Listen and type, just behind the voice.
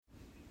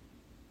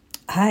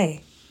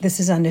Hi, this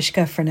is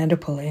Anushka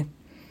Fernandopulle.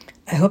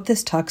 I hope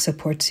this talk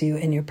supports you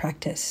in your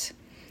practice.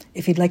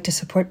 If you'd like to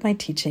support my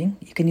teaching,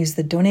 you can use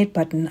the donate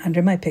button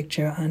under my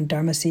picture on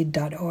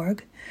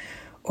dharmaseed.org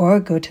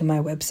or go to my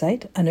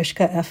website,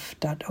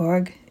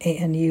 anushkaf.org,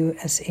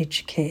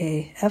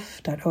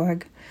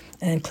 anushkaf.org,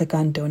 and click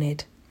on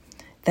donate.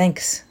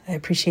 Thanks. I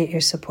appreciate your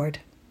support.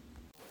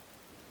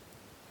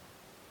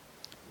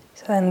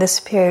 So in this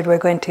period, we're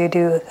going to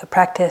do a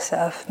practice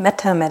of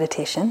metta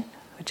meditation,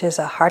 which is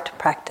a heart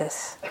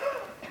practice.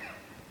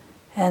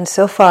 And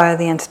so far,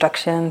 the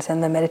instructions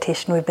and the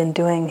meditation we've been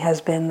doing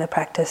has been the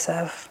practice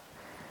of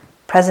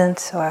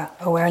presence or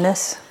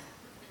awareness.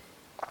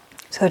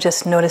 So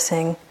just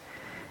noticing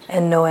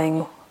and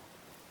knowing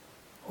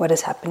what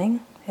is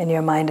happening in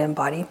your mind and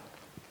body.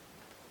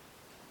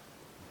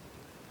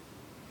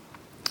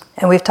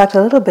 And we've talked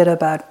a little bit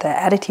about the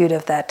attitude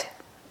of that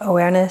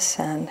awareness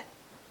and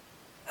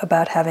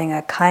about having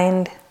a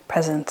kind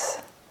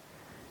presence.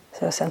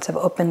 So a sense of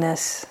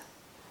openness,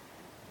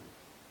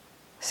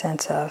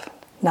 sense of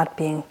not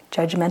being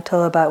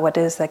judgmental about what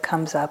is that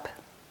comes up.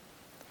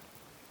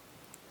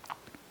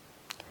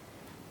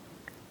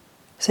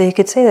 So you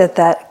could say that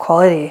that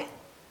quality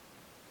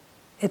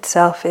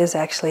itself is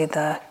actually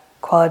the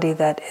quality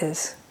that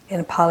is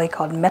in Pali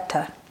called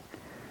metta,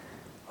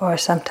 or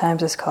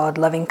sometimes it's called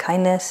loving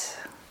kindness,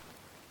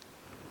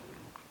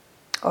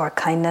 or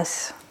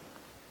kindness.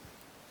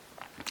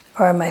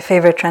 Or my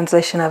favorite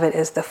translation of it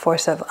is the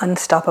force of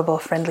unstoppable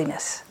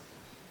friendliness.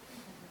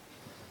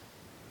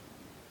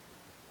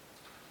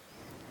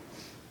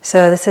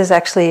 So this is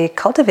actually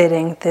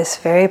cultivating this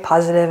very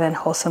positive and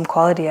wholesome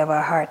quality of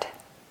our heart.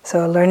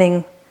 So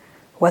learning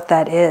what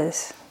that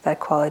is, that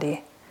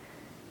quality,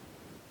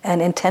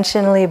 and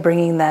intentionally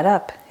bringing that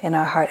up in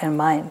our heart and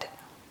mind,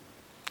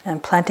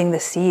 and planting the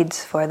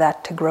seeds for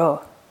that to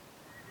grow.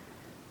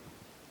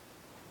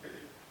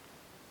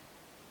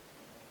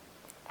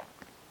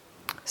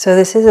 So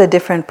this is a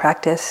different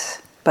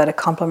practice, but a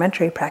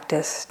complementary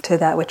practice to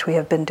that which we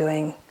have been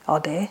doing all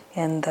day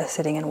in the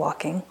sitting and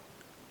walking.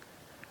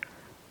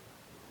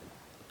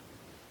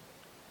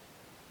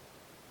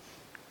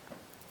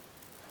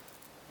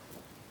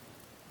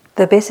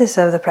 The basis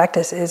of the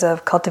practice is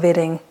of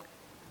cultivating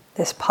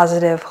this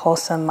positive,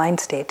 wholesome mind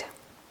state.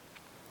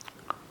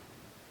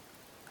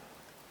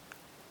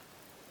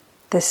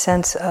 This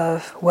sense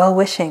of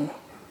well-wishing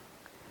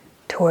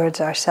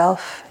towards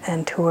ourself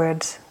and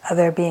towards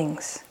other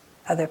beings,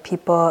 other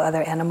people,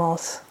 other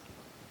animals.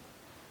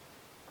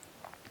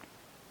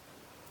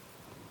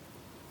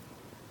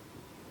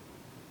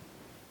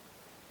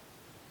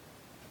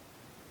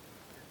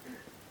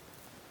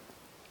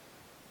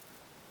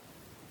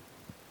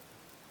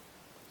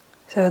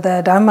 So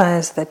the Dharma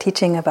is the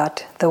teaching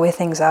about the way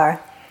things are.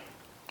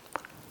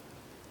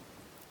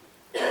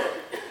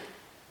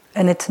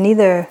 And it's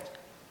neither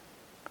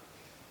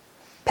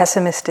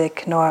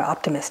pessimistic nor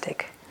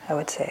optimistic, I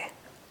would say.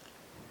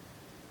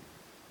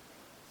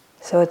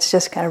 So it's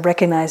just kind of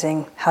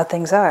recognizing how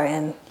things are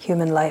in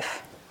human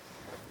life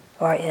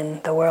or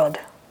in the world,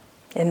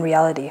 in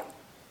reality.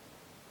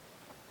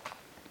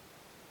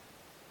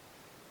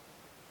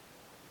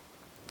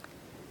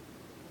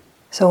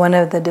 So one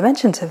of the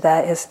dimensions of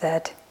that is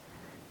that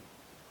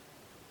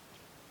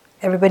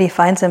everybody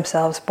finds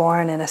themselves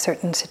born in a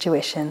certain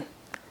situation.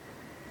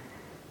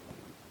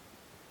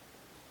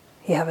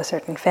 You have a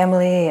certain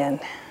family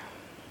and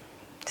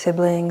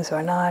siblings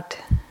or not,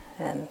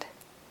 and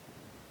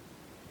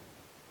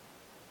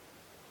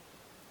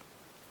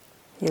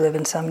you live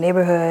in some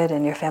neighborhood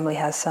and your family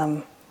has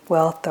some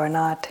wealth or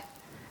not.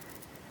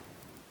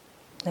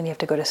 Then you have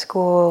to go to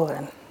school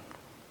and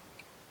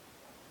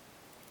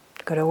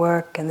go to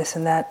work and this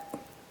and that.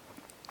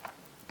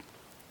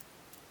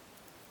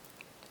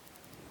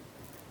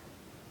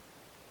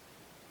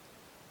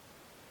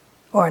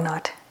 Or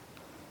not.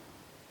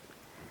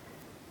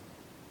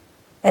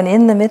 And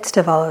in the midst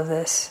of all of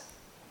this,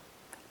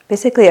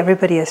 basically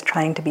everybody is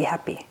trying to be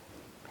happy.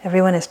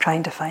 Everyone is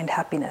trying to find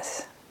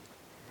happiness.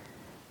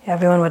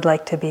 Everyone would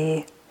like to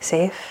be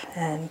safe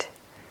and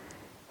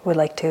would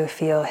like to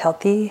feel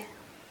healthy.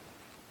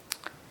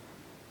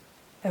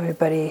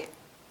 Everybody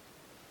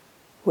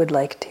would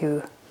like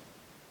to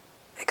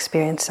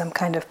experience some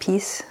kind of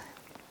peace.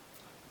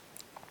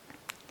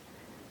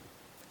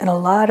 And a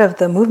lot of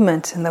the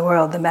movements in the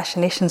world, the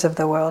machinations of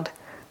the world,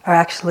 are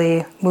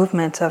actually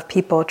movements of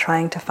people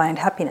trying to find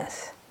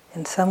happiness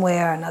in some way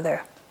or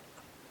another.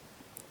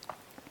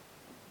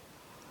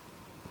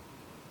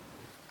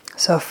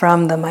 So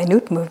from the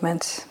minute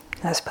movements,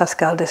 as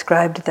Pascal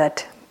described,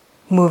 that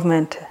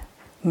movement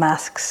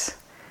masks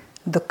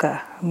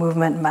dukkha,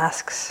 movement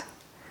masks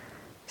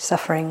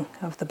suffering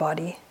of the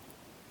body,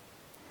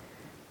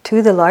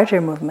 to the larger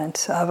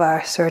movements of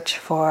our search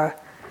for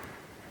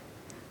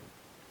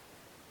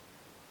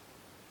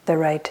the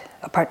right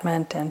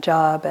apartment and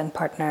job and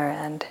partner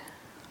and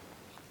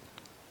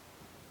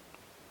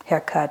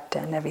haircut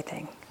and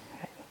everything.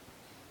 Right?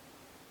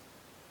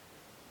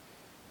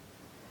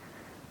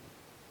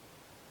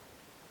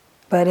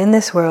 But in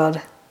this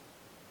world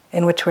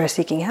in which we're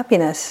seeking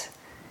happiness,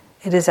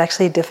 it is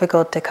actually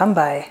difficult to come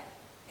by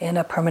in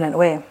a permanent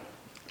way,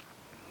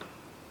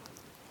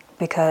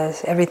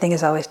 because everything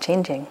is always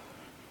changing.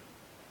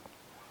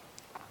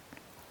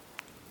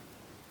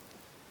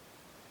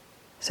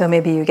 So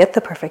maybe you get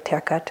the perfect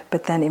haircut,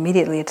 but then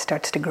immediately it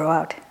starts to grow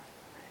out.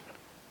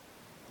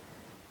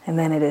 And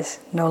then it is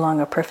no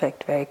longer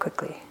perfect very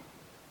quickly.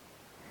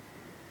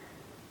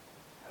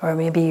 Or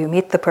maybe you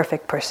meet the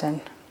perfect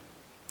person,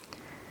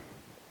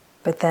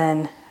 but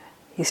then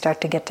you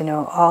start to get to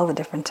know all the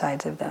different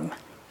sides of them.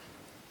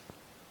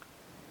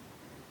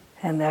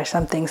 And there are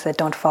some things that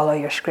don't follow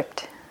your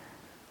script.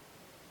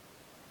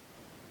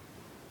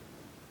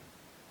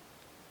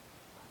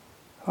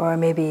 Or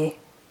maybe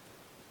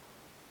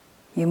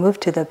you move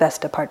to the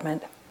best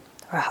apartment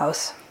or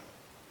house,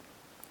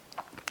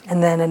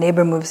 and then a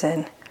neighbor moves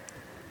in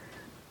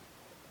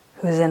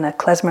who's in a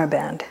klezmer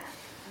band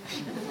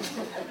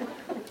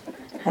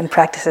and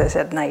practices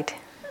at night.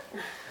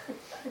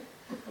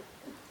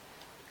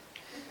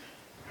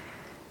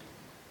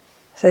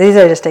 So these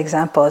are just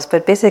examples,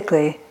 but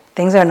basically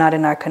things are not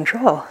in our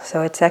control,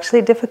 so it's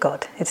actually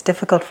difficult. It's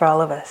difficult for all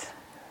of us.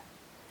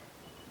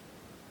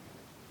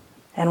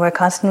 And we're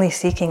constantly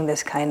seeking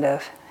this kind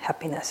of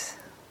happiness.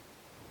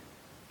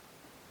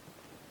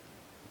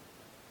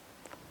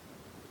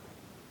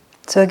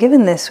 So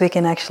given this, we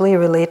can actually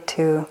relate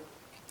to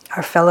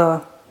our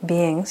fellow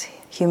beings,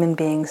 human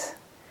beings,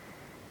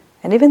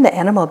 and even the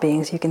animal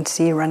beings you can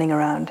see running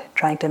around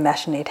trying to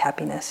machinate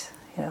happiness,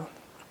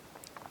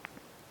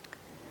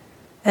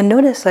 And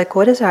notice,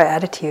 what is our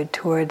attitude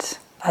towards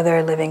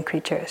other living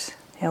creatures?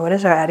 What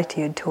is our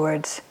attitude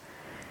towards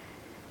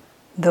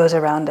those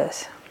around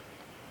us?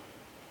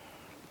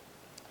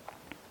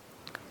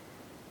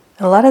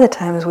 And a lot of the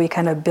times we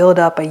kind of build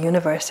up a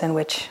universe in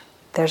which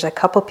there's a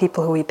couple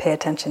people who we pay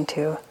attention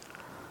to,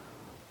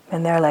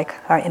 and they're like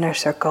our inner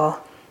circle.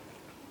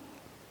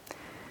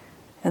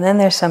 And then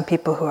there's some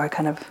people who are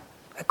kind of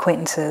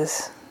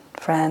acquaintances,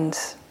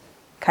 friends,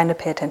 kind of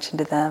pay attention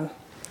to them.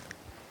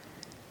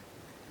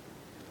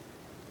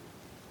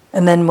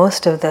 And then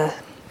most of the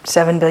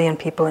 7 billion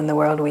people in the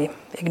world we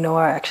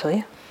ignore,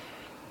 actually.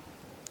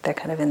 They're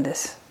kind of in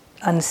this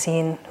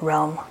unseen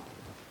realm.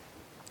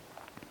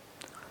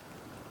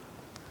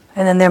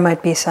 And then there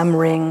might be some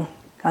ring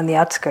on the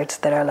outskirts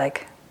that are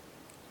like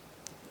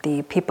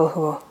the people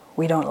who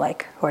we don't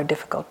like, who are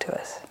difficult to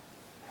us.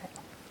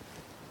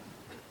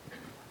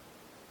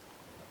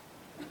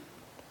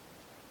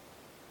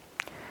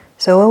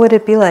 So what would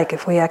it be like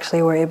if we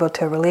actually were able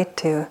to relate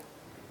to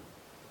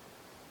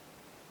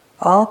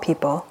all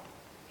people,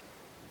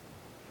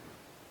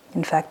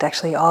 in fact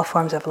actually all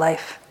forms of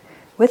life,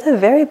 with a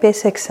very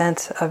basic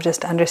sense of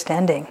just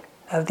understanding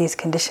of these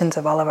conditions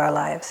of all of our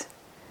lives?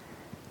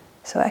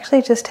 So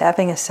actually just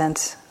having a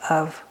sense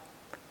of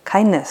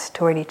kindness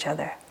toward each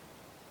other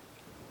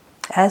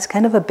as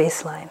kind of a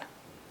baseline.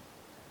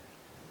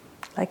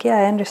 Like, yeah,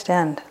 I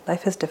understand,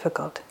 life is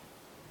difficult.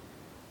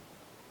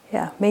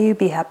 Yeah, may you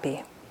be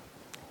happy.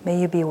 May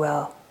you be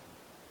well.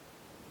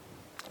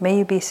 May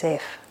you be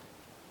safe.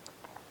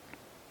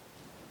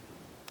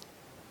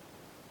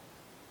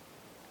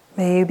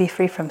 May you be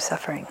free from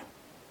suffering.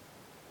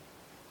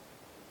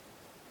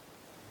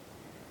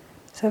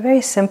 So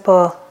very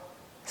simple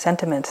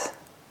sentiments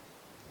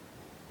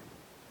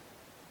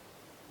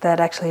that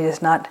actually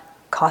is not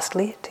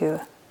costly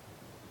to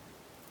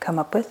come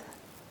up with.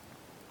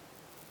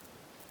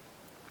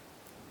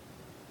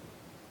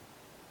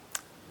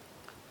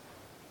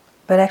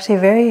 But actually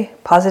very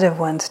positive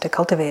ones to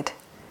cultivate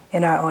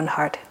in our own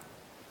heart.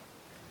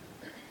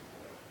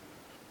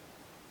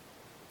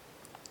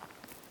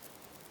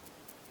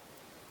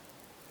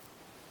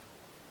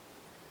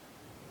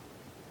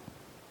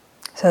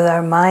 So that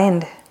our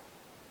mind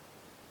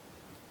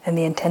and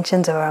the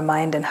intentions of our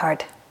mind and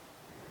heart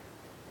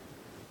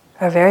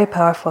are very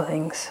powerful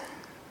things.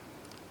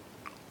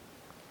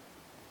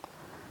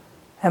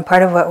 And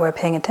part of what we're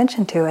paying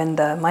attention to in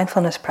the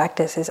mindfulness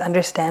practice is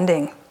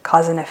understanding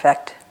cause and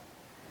effect.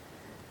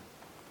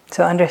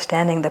 So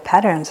understanding the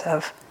patterns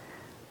of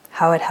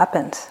how it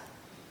happens,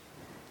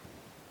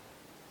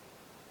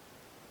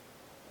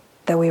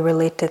 that we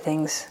relate to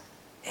things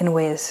in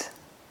ways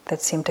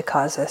that seem to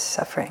cause us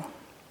suffering.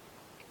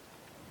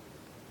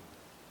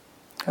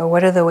 Or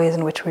what are the ways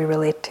in which we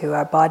relate to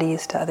our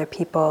bodies, to other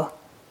people,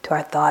 to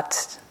our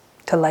thoughts,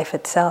 to life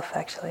itself,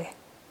 actually,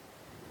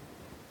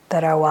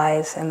 that are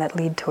wise and that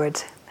lead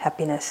towards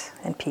happiness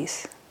and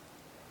peace?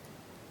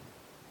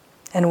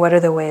 And what are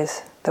the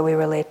ways that we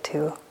relate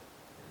to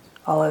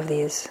all of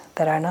these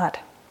that are not?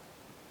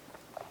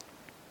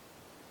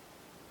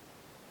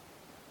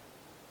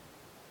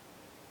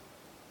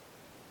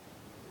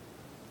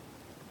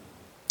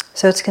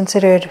 So it's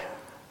considered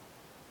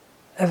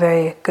a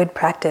very good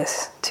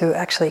practice to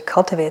actually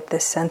cultivate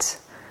this sense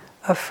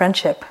of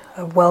friendship,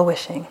 of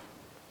well-wishing.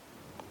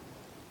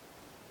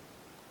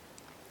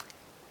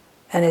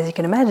 And as you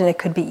can imagine, it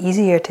could be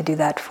easier to do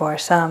that for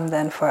some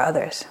than for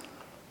others.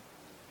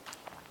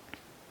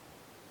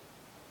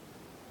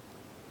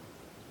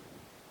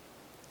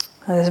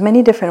 Now, there's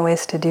many different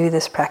ways to do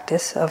this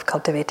practice of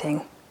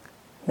cultivating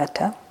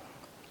metta.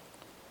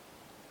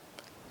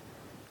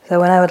 So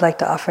what I would like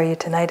to offer you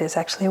tonight is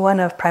actually one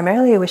of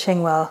primarily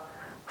wishing well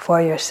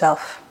for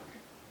yourself.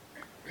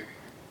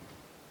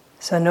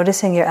 So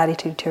noticing your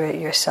attitude to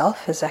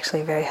yourself is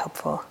actually very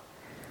helpful,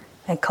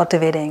 and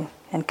cultivating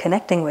and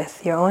connecting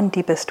with your own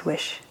deepest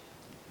wish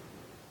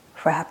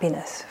for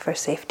happiness, for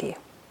safety.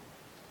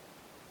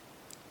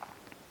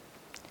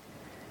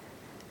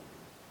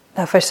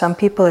 Now, for some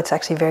people, it's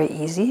actually very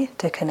easy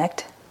to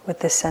connect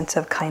with this sense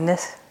of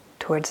kindness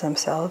towards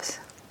themselves.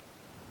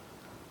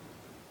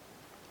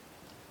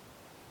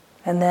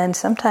 And then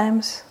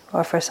sometimes,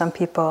 or for some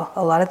people,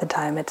 a lot of the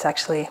time, it's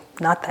actually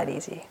not that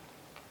easy.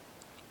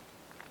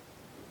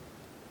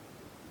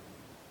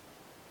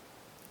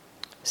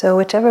 So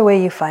whichever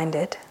way you find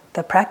it,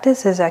 the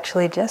practice is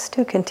actually just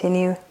to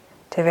continue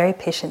to very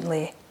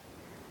patiently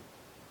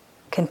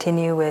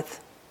continue with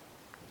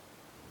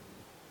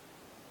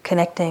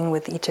connecting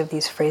with each of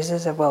these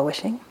phrases of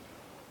well-wishing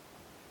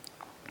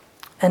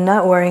and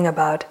not worrying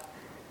about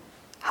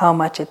how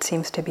much it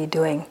seems to be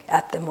doing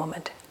at the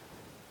moment.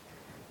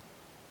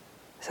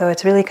 So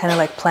it's really kind of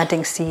like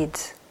planting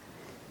seeds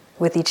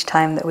with each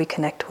time that we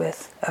connect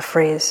with a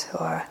phrase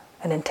or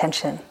an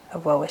intention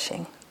of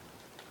well-wishing.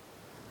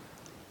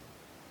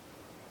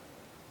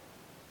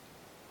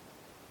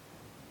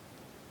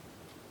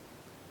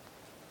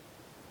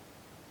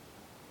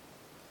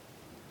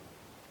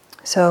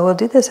 So we'll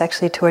do this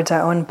actually towards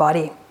our own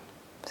body.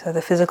 So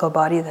the physical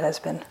body that has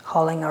been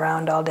hauling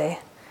around all day,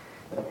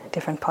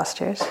 different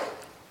postures.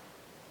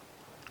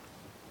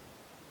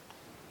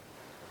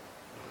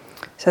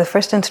 So the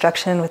first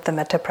instruction with the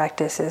metta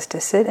practice is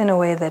to sit in a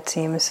way that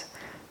seems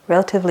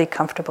relatively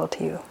comfortable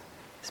to you.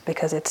 It's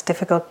because it's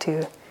difficult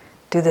to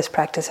do this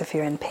practice if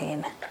you're in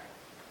pain.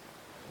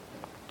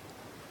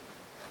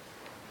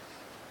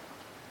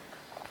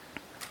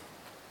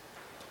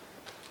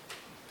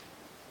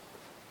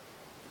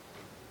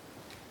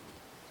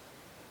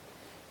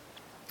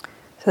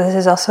 So this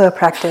is also a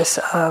practice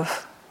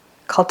of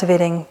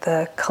cultivating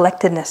the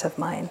collectedness of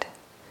mind.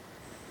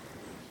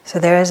 So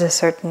there is a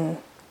certain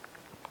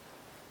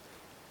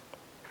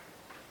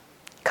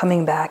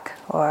coming back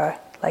or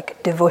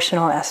like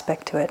devotional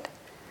aspect to it,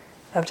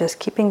 of just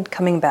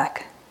coming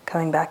back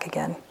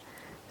again.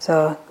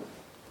 So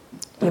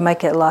you might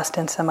get lost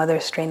in some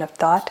other strain of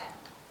thought.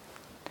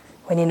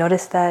 When you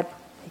notice that,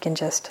 you can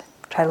just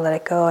try to let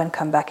it go and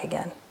come back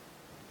again.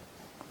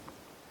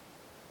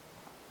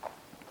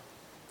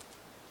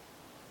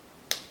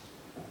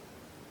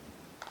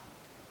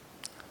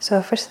 So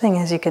first thing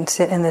is you can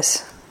sit in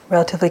this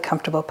relatively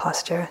comfortable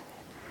posture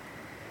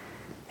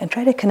and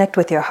try to connect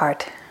with your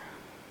heart.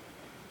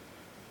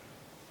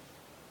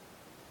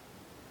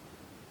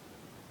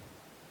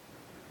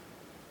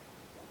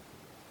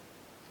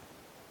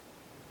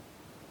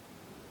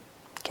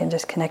 You can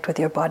just connect with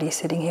your body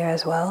sitting here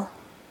as well.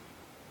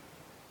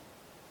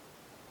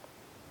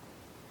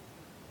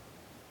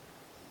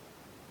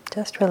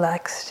 Just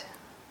relaxed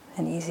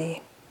and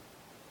easy.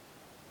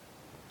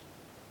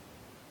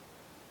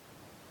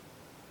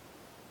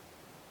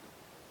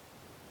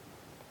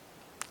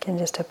 You can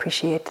just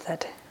appreciate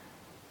that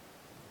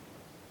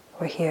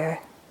we're here.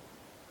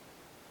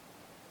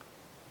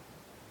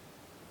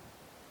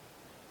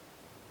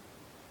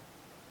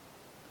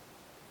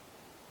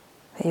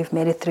 That you've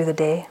made it through the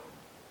day.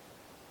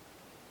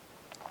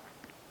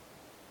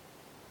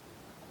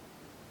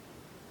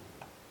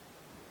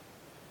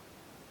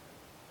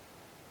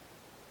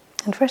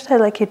 And first I'd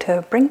like you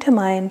to bring to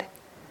mind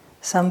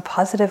some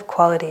positive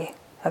quality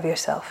of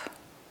yourself.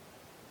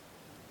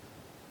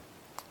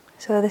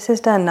 So this is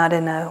done not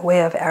in a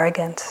way of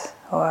arrogance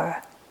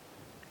or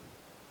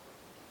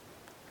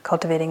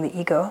cultivating the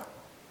ego,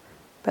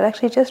 but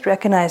actually just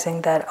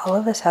recognizing that all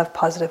of us have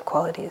positive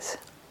qualities.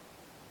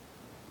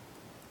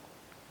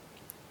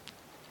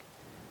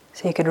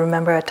 So you could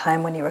remember a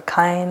time when you were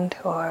kind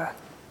or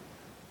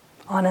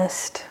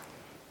honest,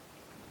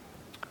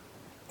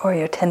 or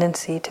your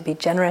tendency to be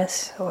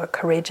generous or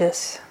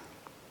courageous,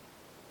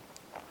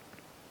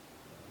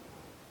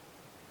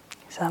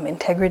 some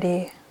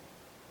integrity,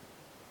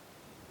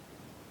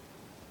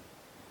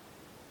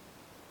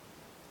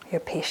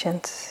 your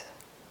patience.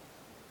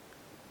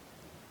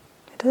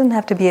 It doesn't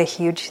have to be a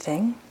huge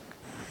thing,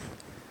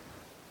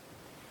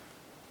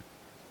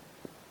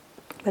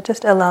 but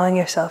just allowing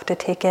yourself to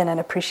take in and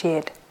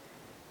appreciate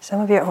some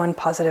of your own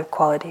positive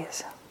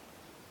qualities.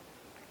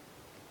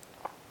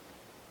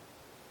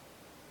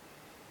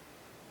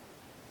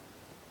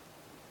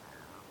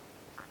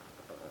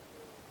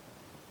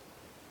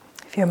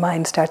 If your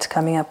mind starts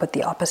coming up with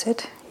the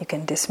opposite, you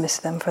can dismiss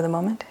them for the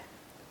moment.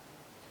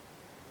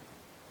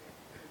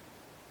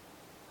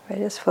 We're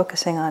just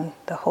focusing on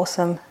the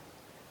wholesome,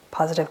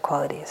 positive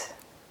qualities,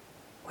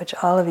 which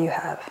all of you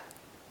have,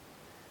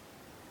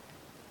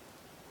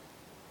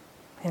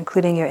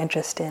 including your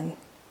interest in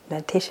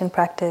meditation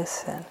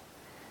practice and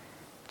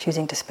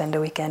choosing to spend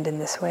a weekend in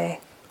this way.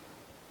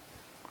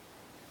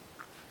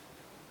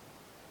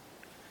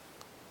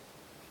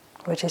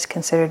 which is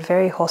considered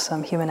very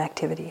wholesome human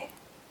activity,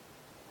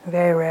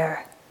 very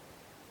rare,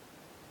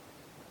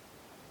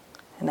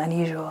 an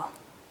unusual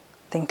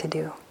thing to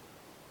do.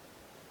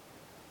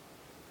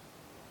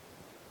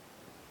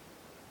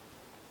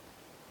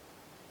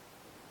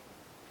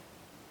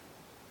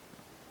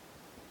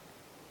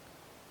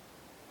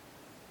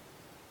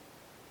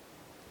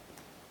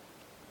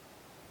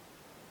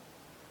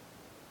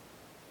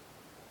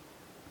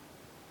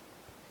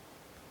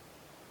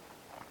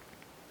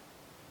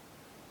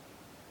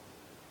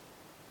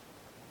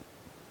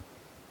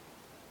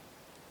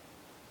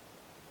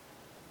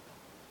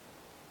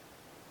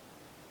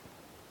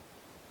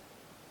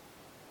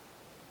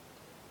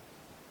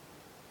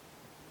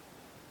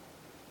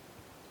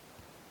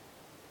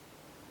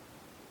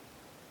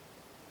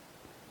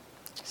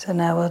 So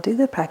now we'll do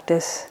the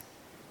practice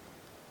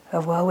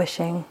of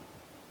well-wishing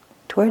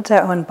towards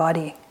our own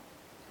body.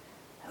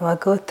 And we'll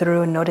go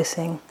through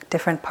noticing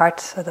different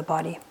parts of the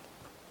body.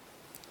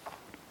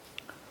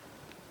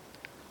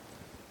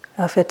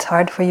 Now, if it's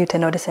hard for you to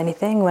notice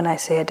anything when I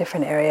say a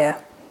different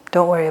area,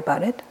 don't worry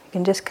about it. You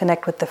can just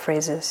connect with the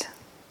phrases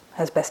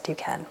as best you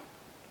can.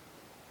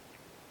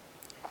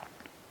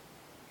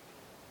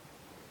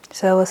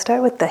 So we'll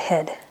start with the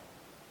head.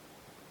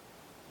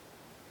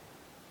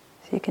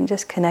 So you can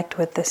just connect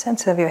with the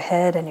sense of your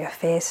head and your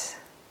face.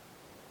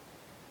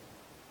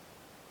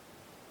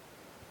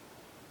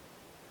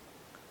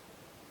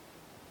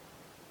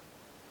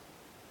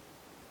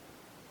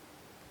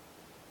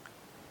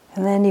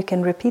 And then you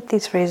can repeat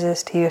these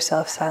phrases to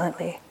yourself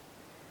silently,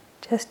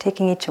 just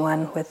taking each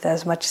one with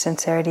as much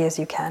sincerity as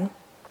you can.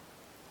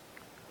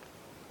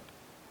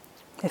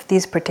 If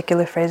these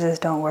particular phrases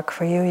don't work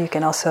for you, you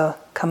can also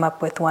come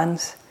up with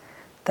ones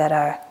that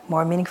are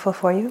more meaningful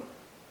for you.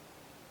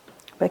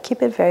 But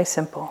keep it very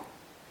simple.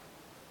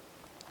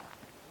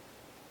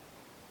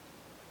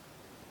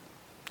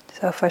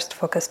 So first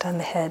focused on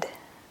the head.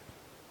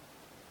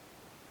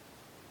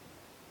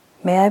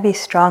 May I be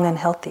strong and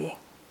healthy.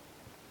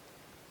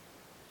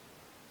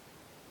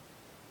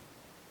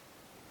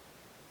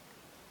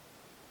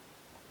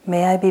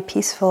 May I be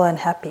peaceful and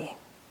happy.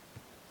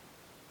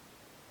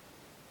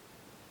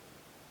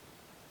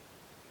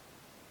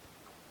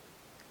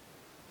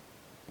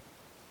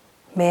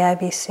 May I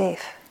be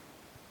safe.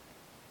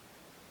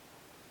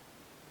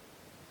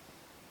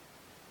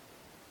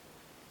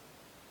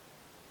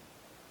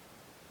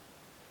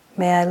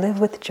 May I live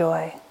with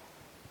joy.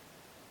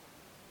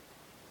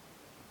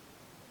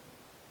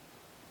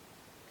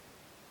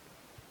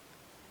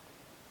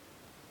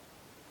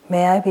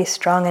 May I be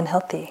strong and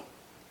healthy.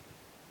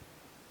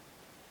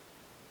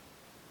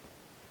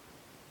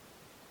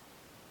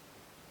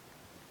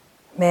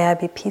 May I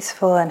be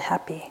peaceful and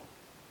happy.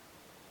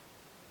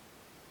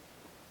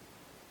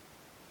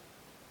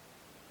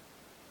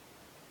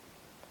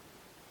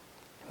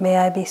 May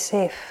I be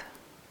safe.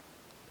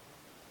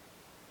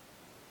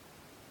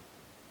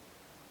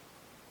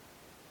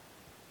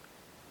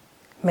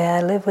 May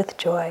I live with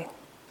joy.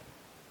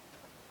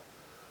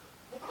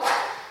 You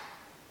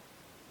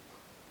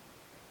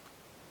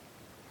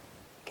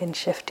can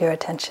shift your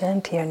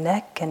attention to your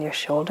neck and your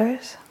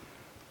shoulders.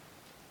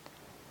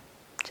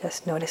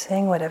 Just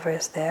noticing whatever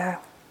is there.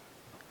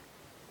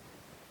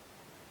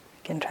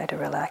 You can try to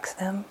relax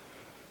them.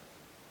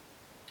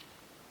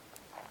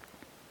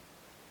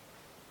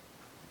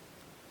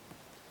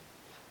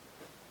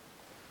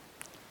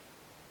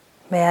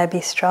 May I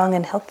be strong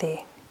and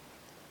healthy.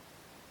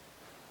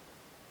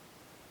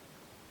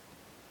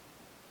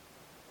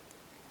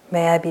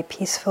 May I be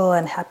peaceful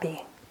and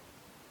happy.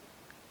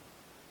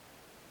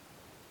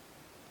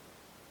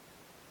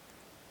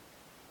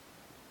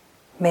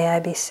 May I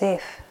be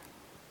safe.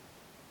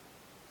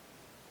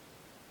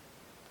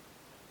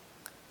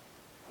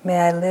 May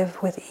I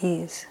live with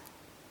ease.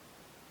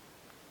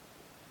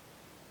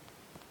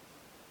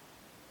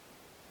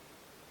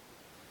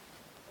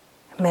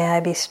 May I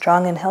be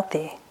strong and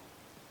healthy.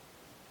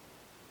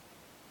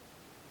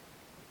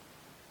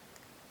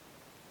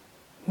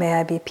 May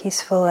I be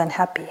peaceful and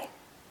happy.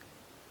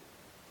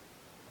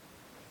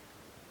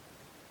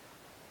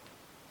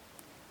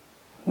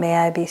 May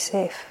I be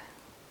safe.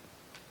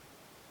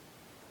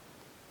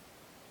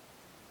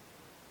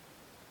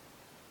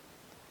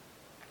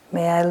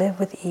 May I live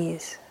with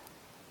ease.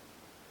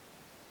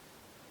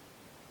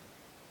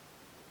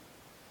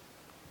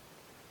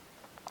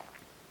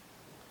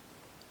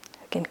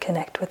 We can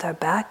connect with our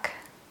back,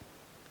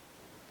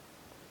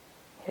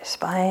 your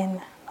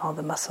spine, all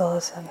the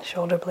muscles and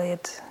shoulder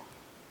blades.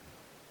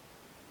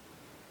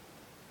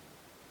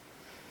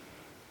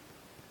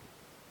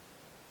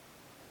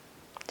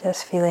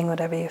 Just feeling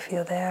whatever you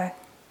feel there.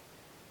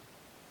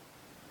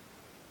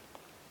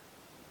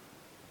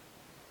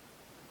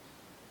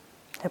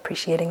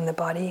 Appreciating the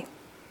body.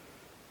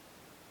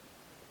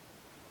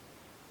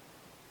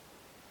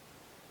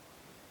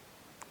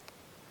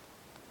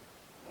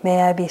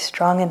 May I be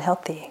strong and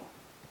healthy.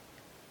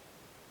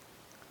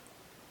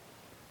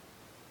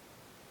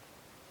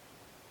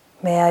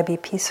 May I be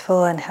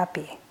peaceful and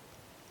happy.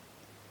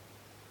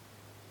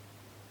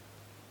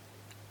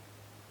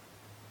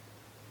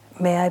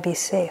 May I be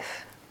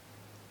safe.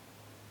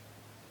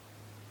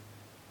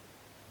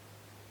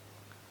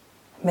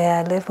 May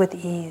I live with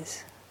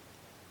ease.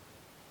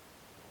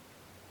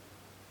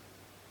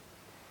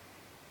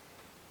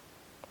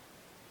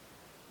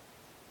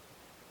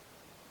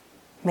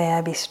 May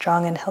I be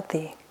strong and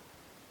healthy.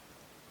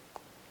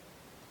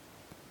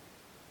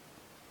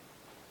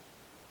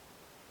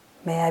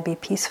 May I be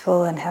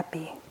peaceful and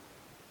happy.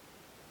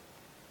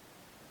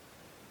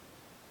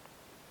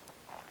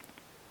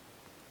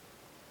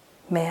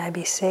 May I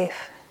be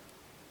safe.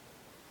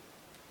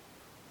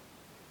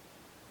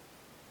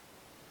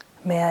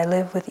 May I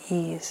live with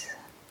ease.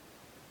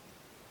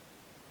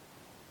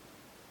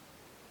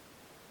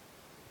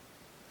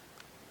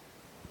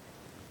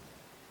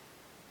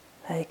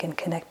 Now you can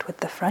connect with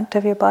the front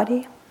of your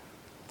body,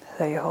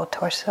 so your whole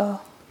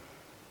torso,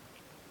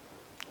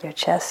 your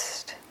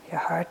chest,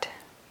 your heart,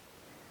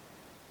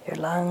 your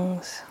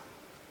lungs,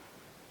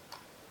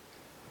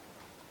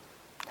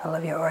 all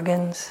of your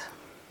organs.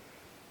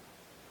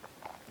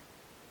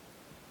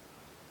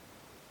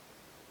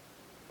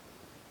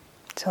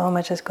 So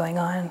much is going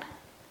on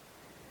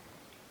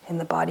in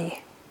the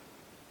body,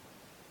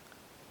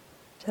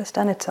 just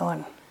on its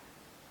own.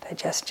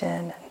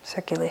 Digestion and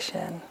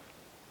circulation.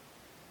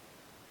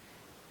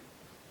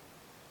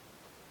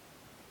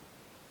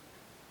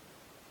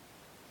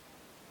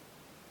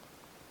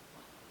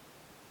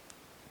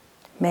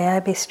 May I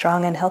be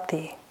strong and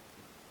healthy.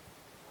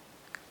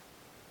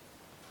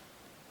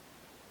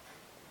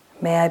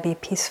 May I be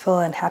peaceful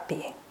and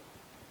happy.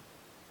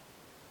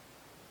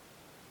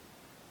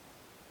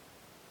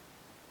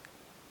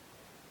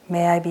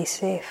 May I be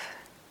safe.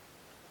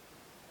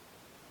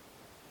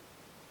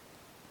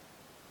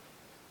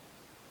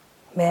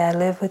 May I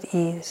live with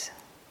ease.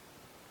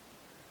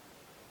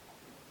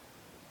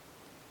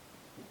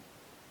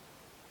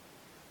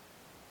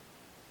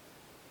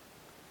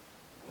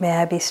 May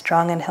I be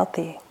strong and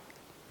healthy.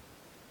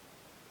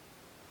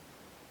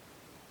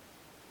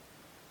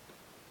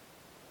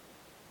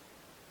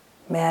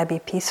 May I be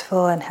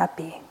peaceful and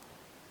happy.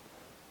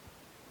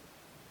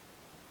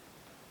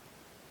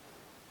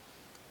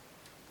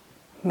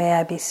 May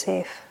I be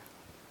safe.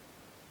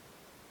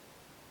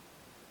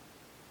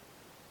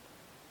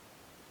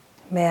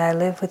 May I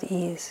live with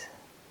ease.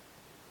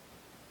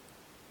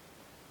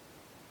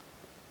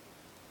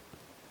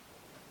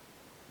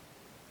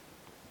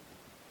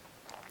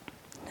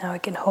 Now we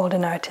can hold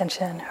in our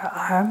attention our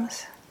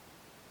arms,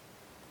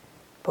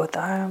 both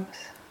arms,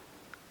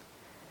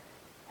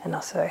 and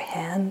also our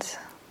hands.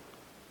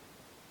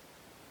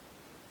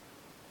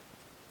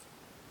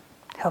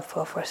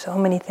 Helpful for so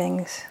many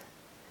things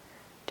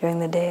during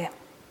the day.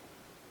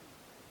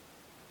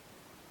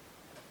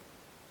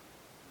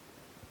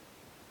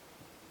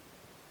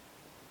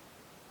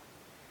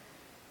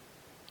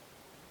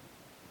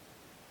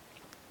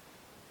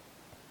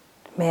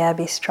 May I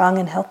be strong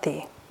and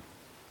healthy.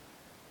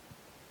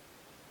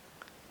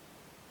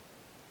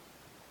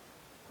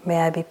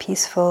 May I be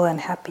peaceful and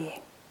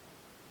happy.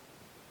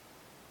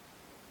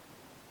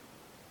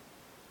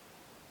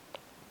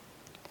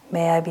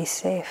 May I be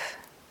safe.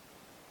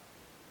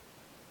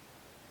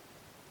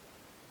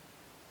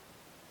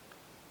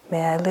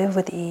 May I live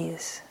with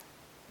ease.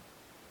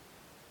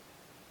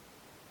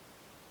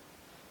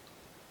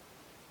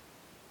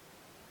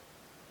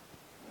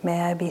 May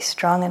I be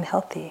strong and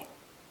healthy.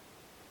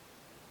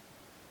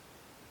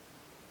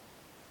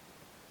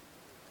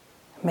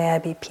 May I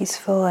be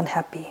peaceful and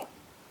happy.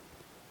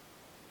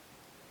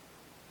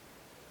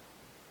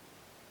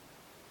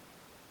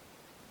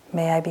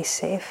 May I be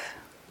safe.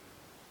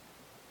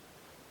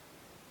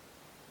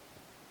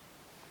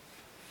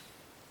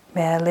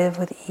 May I live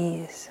with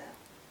ease.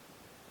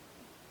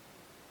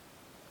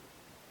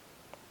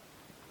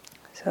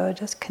 So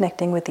just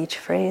connecting with each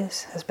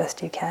phrase as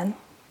best you can.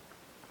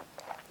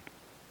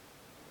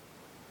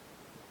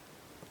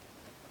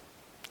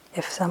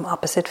 If some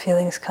opposite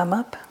feelings come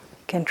up,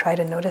 you can try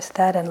to notice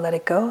that and let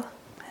it go,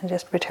 and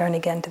just return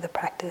again to the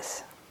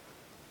practice.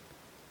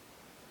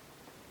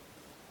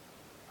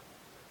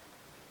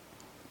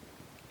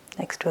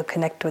 Next, we'll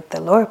connect with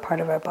the lower part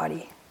of our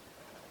body.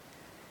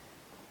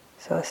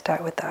 So we'll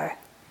start with our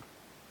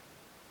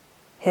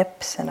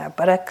hips and our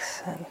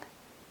buttocks and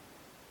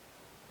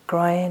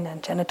groin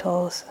and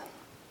genitals,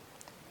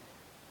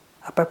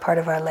 upper part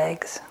of our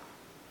legs.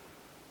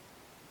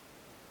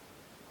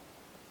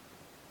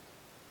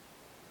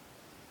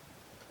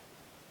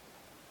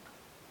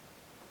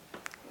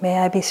 May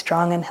I be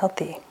strong and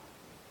healthy.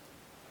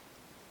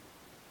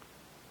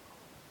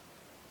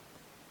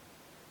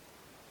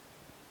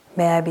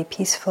 May I be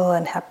peaceful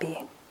and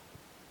happy.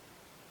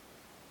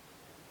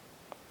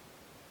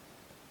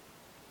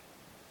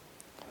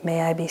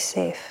 May I be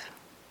safe.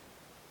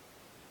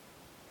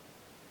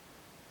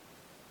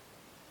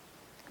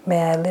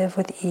 May I live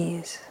with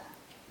ease.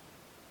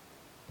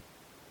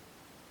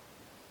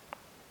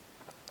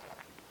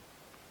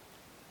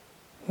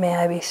 May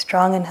I be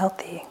strong and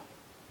healthy.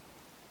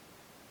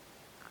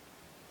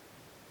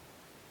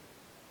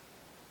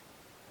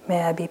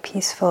 May I be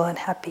peaceful and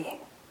happy.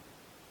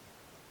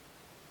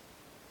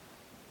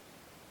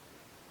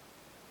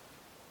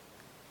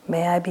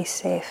 May I be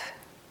safe.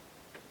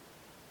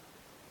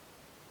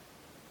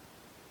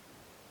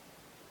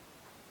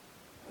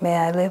 May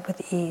I live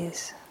with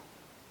ease.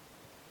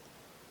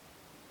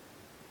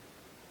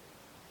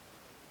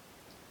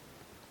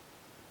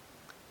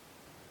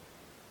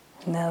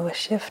 Now we'll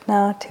shift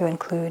now to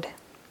include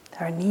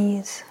our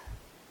knees,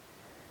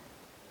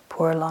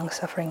 poor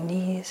long-suffering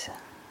knees,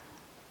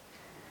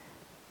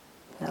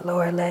 the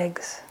lower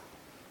legs,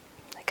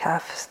 the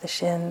calves, the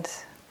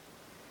shins,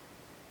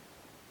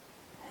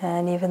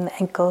 and even the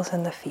ankles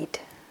and the feet.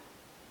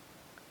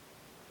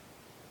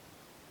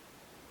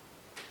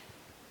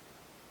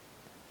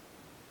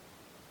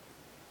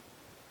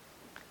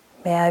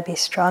 May I be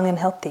strong and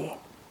healthy.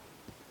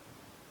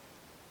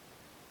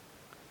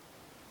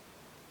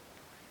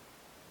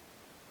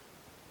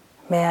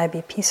 May I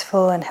be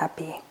peaceful and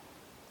happy.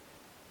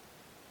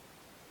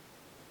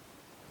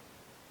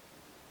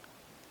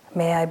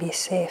 May I be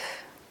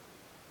safe.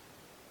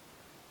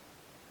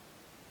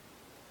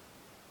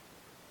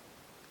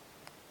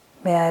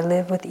 May I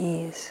live with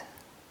ease.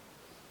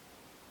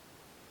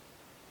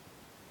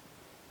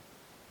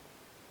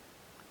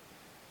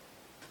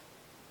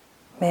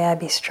 May I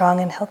be strong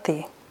and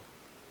healthy.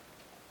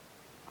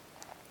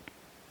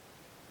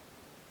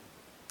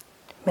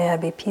 May I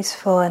be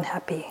peaceful and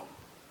happy.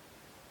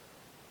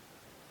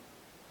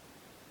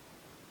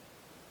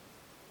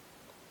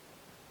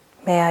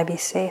 May I be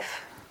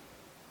safe.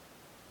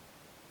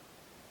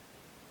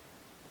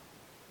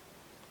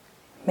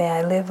 May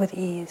I live with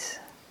ease.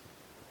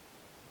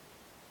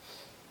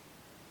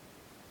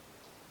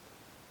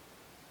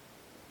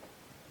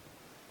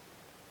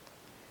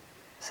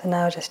 So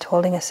now just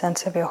holding a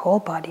sense of your whole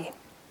body.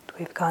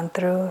 We've gone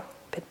through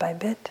bit by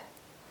bit.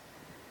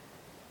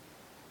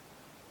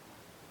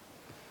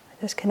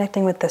 Just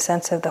connecting with the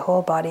sense of the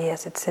whole body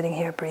as it's sitting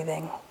here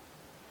breathing.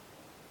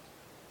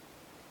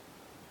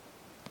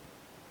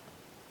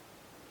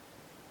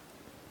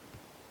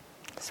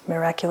 This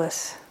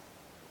miraculous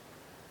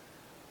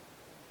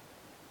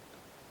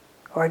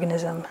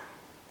organism.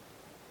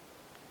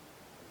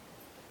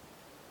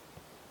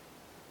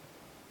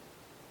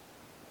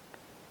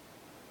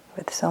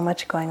 With so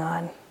much going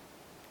on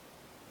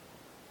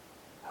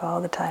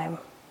all the time.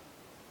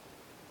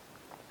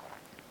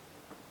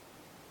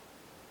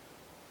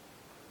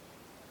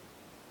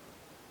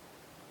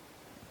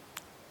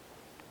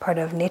 Part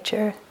of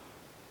nature,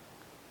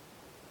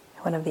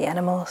 one of the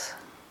animals,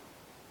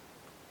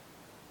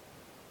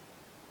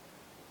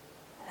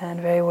 and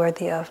very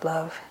worthy of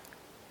love.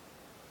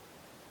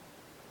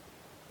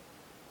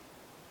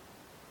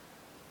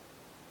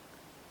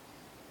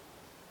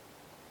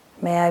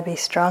 May I be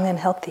strong and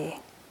healthy.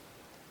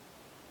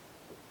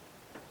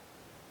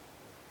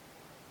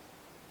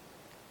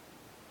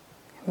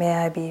 May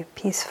I be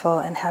peaceful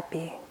and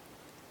happy.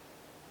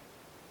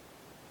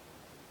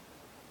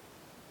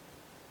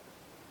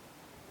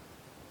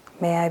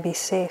 May I be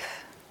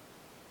safe.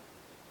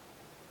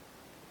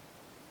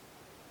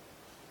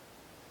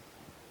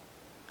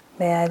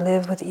 May I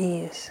live with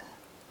ease.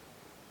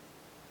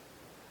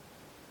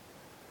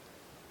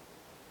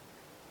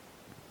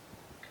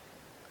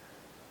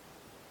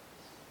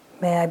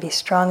 May I be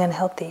strong and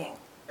healthy.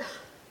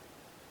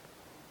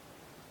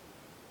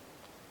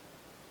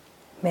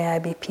 May I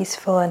be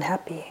peaceful and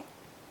happy.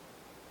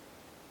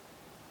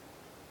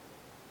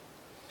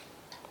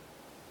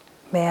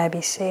 May I be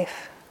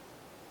safe.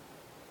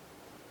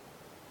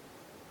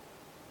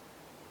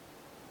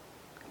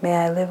 May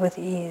I live with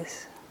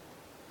ease.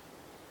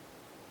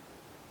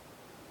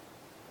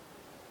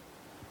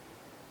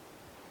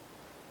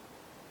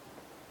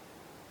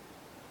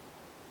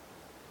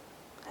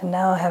 And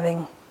now,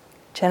 having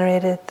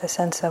generated the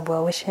sense of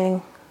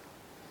well-wishing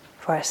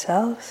for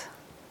ourselves,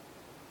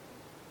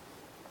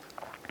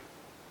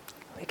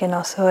 we can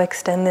also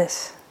extend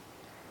this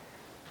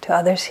to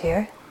others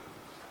here.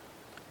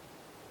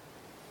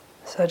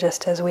 So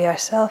just as we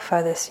ourselves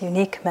are this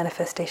unique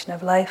manifestation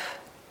of life,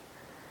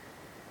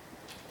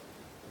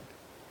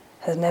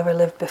 has never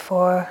lived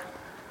before,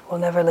 will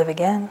never live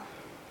again,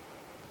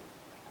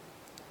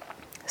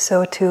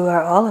 so too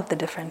are all of the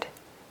different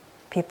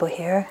people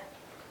here,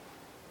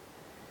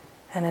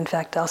 and in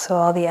fact also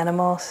all the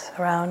animals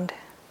around,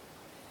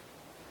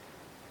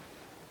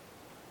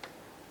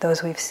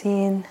 those we've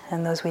seen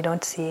and those we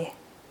don't see.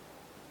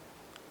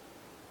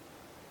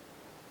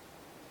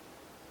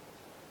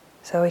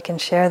 So we can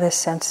share this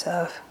sense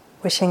of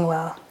wishing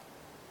well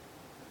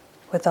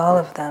with all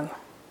of them,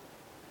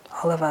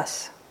 all of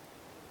us.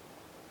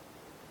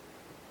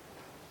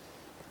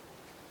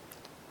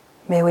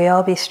 May we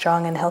all be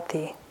strong and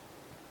healthy.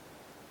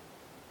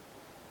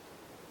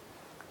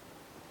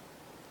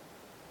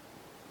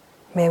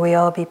 May we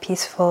all be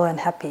peaceful and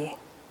happy.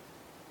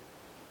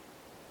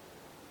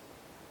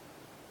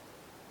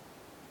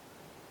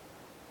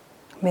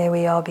 May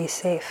we all be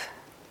safe.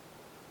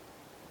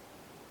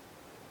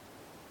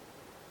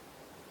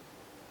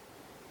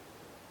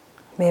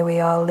 May we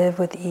all live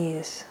with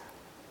ease.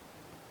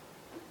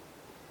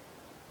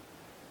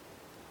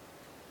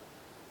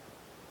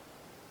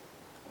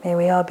 May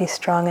we all be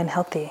strong and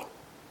healthy.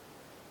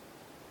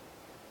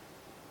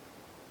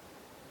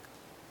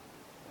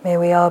 May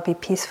we all be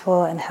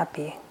peaceful and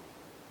happy.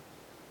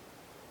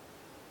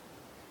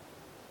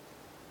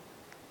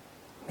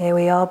 May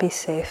we all be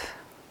safe.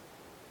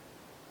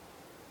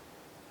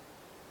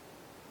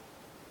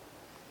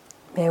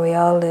 May we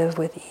all live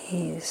with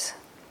ease.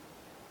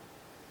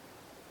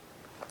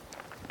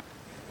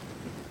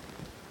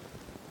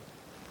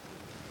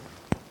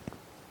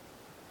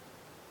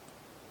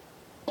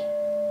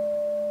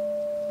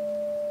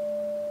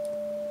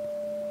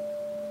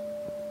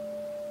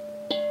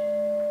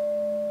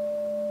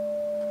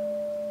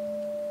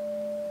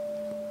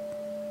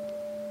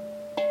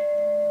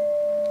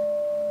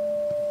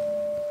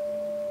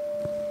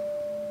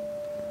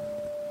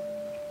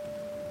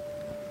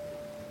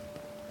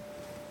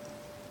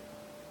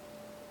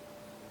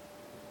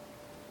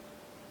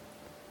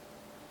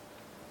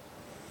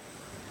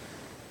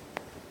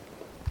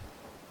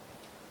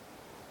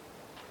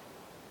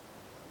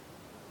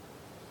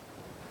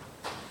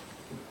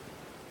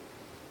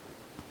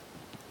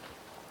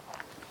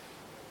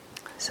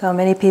 So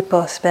many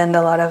people spend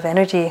a lot of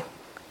energy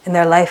in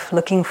their life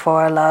looking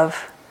for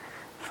love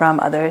from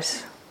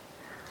others,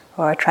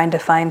 or trying to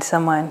find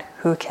someone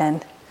who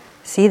can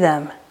see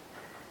them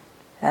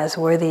as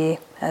worthy,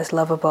 as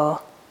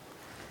lovable,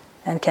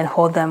 and can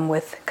hold them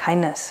with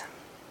kindness.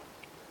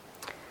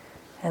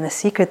 And the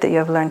secret that you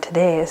have learned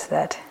today is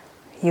that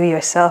you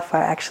yourself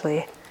are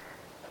actually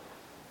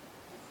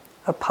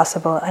a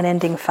possible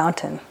unending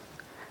fountain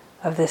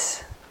of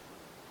this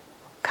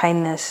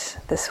kindness,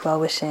 this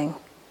well-wishing.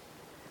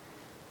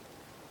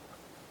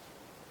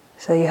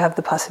 So you have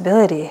the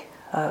possibility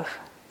of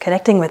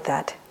connecting with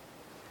that,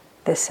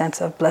 this sense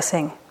of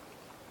blessing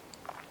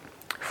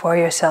for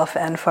yourself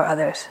and for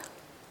others.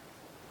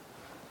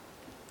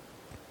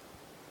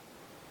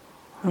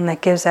 And that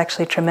gives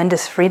actually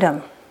tremendous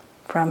freedom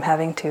from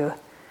having to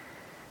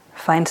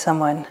find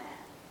someone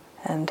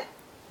and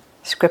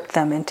script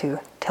them into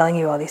telling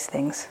you all these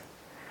things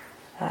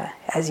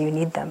as you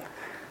need them.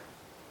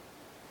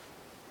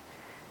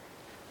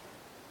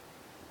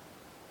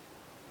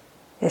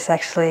 It's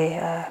actually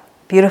a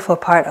beautiful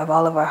part of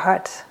all of our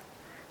hearts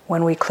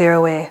when we clear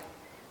away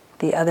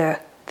the other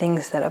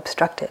things that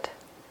obstruct it.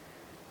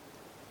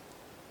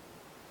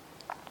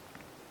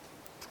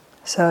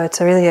 So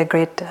it's really a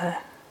great,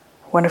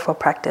 wonderful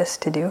practice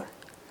to do.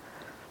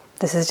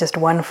 This is just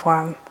one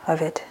form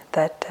of it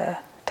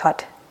that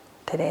taught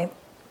today.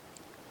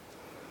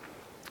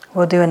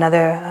 We'll do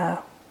another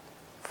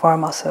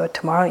form also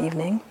tomorrow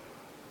evening.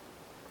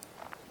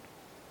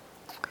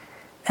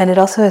 And it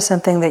also is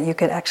something that you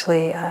could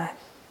actually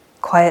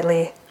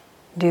quietly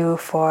do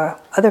for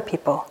other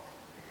people,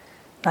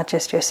 not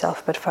just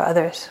yourself, but for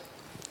others.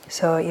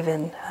 So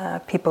even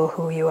people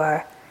who you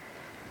are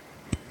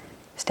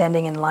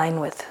standing in line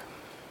with,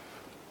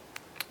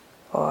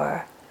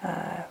 or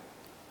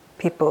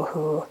people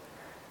who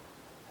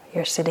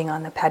you're sitting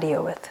on the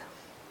patio with.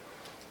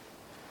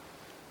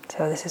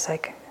 So this is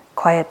like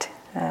quiet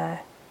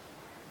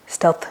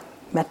stealth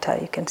metta.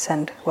 You can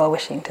send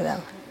well-wishing to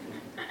them.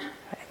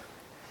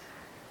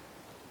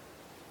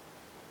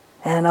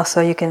 And also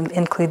you can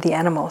include the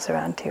animals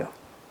around too,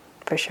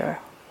 for sure.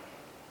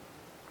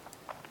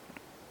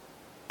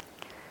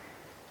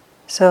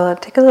 So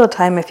take a little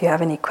time if you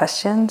have any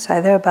questions,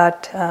 either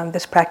about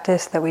this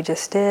practice that we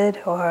just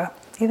did, or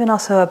even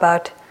also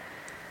about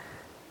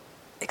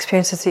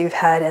experiences that you've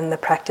had in the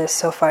practice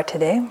so far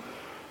today.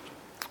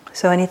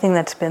 So anything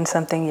that's been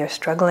something you're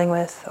struggling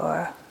with,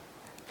 or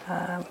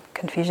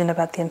confusion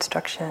about the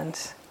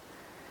instructions.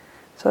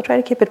 So we'll try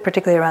to keep it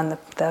particularly around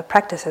the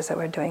practices that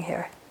we're doing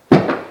here.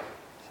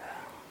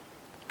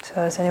 So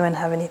does anyone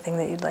have anything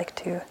that you'd like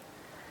to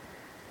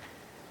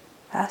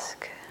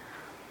ask?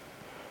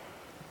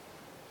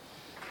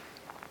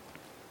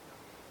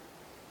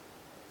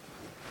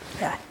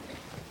 Yeah.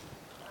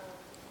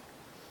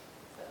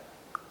 So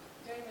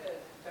during the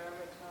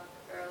Dharma talk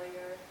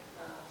earlier,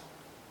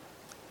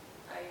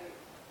 I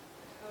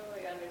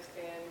totally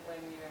understand when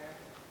you're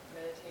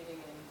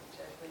meditating in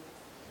judgments,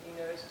 you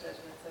notice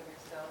judgments of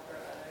yourself or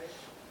others,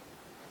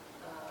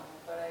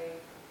 but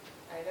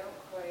I don't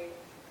quite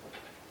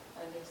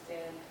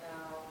understand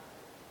how.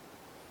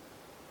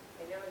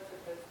 I know it's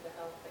supposed to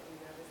help that you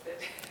notice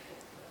it.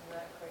 I'm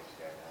not quite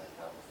sure how it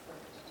helps. So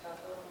could you talk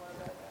a little more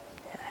about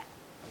that? Yeah.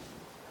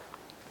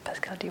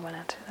 Pascal, do you want to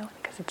answer that one?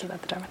 Because it's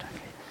about the Dharma talk.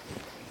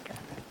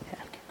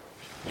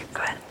 Yeah.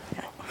 Go ahead.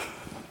 Yeah.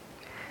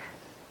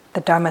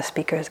 The Dharma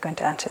speaker is going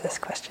to answer this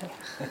question.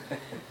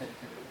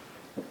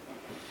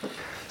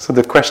 So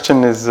the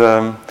question is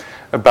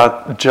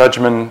about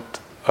judgment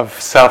of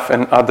self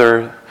and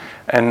other,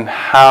 and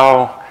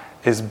how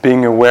is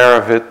being aware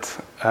of it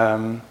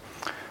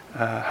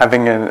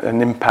having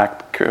an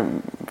impact,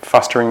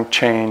 fostering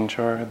change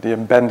or the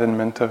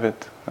abandonment of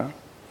it.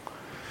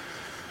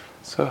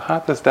 So how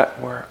does that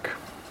work?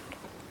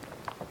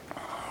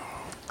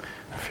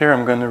 I fear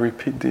I'm going to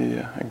repeat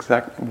the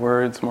exact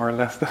words, more or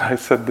less, that I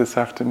said this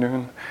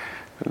afternoon,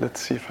 but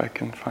let's see if I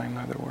can find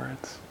other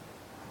words.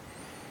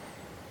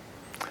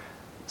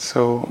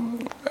 So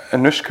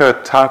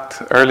Anushka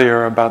talked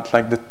earlier about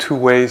like the two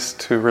ways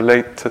to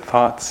relate to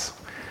thoughts.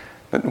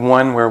 That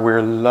one where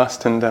we're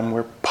lost in them,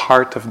 we're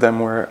part of them,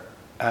 where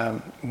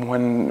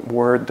one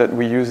word that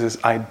we use is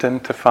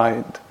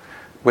identified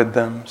with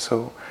them.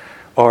 So,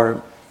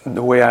 or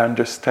the way I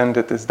understand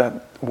it is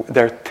that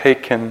they're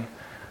taken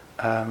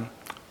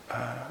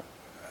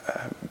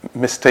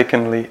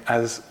mistakenly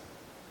as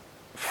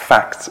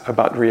facts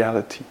about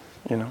reality,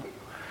 you know.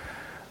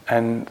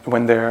 And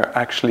when they're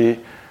actually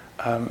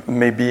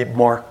maybe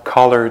more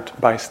colored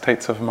by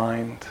states of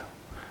mind.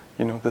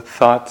 You know, the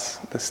thoughts,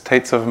 the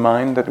states of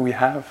mind that we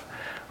have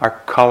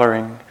are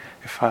coloring.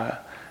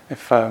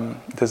 If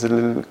there's a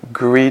little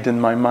greed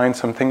in my mind,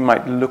 something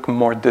might look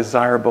more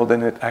desirable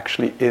than it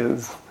actually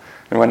is.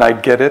 And when I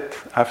get it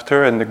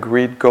after and the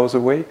greed goes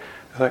away,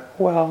 it's like,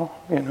 well,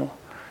 you know,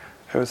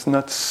 it was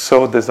not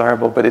so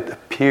desirable, but it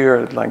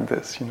appeared like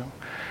this, you know.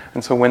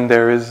 And so when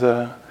there is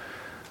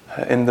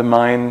in the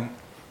mind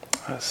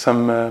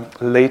some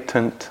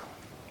latent,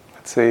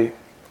 let's say,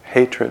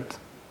 hatred,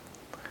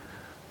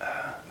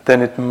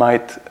 then it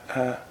might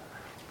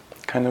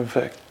kind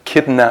of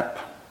kidnap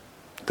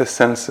the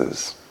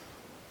senses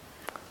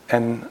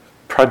and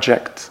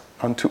project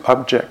onto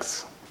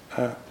objects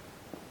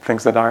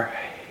things that are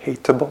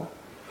hateable.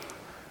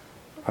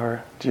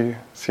 Or do you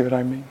see what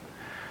I mean?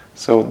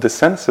 So the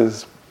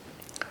senses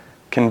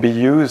can be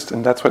used,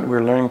 and that's what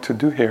we're learning to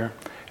do here,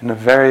 in a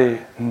very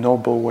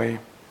noble way,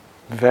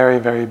 very,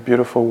 very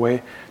beautiful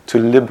way to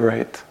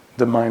liberate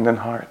the mind and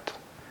heart.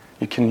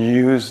 You can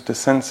use the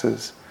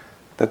senses.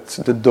 That's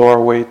the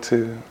doorway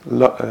to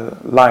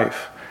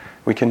life.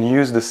 We can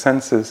use the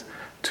senses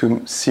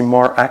to see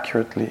more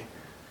accurately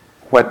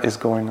what is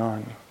going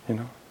on, you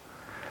know.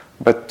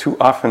 But too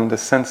often the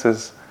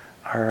senses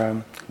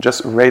are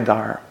just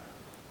radar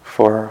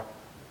for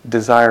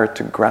desire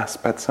to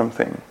grasp at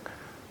something,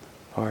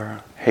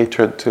 or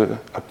hatred to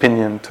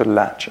opinion to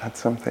latch at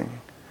something,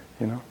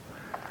 you know.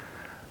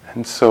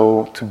 And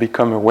so to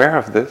become aware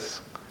of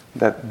this,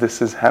 that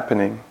this is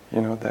happening,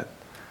 you know, that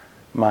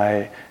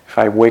if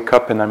I wake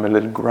up and I'm a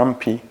little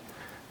grumpy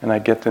and I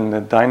get in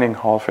the dining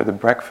hall for the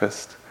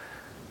breakfast,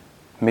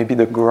 maybe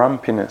the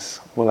grumpiness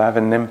will have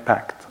an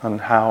impact on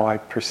how I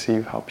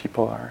perceive how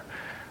people are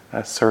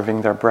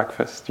serving their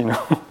breakfast, you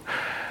know.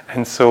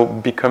 And so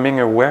becoming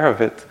aware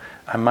of it,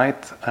 I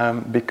might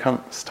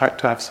start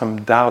to have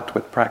some doubt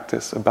with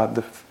practice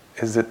about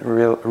is it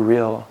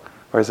real,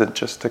 or is it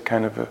just a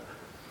kind of a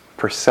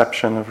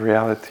perception of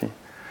reality?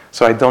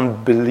 So I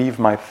don't believe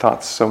my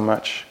thoughts so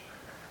much.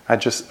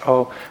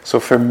 So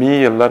for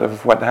me, a lot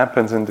of what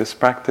happens in this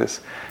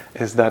practice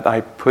is that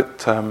I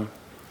put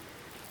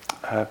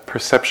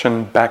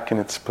perception back in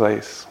its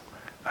place.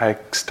 I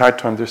start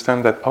to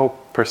understand that,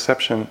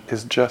 perception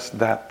is just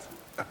that,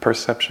 a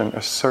perception,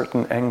 a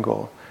certain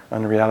angle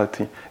on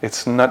reality.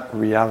 It's not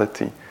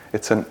reality,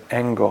 it's an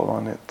angle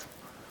on it.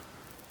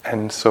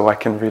 And so I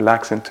can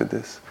relax into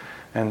this.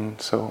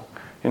 And so,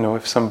 you know,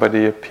 if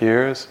somebody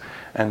appears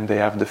and they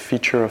have the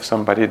feature of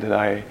somebody that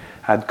I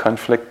had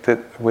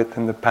conflicted with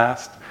in the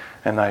past,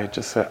 and I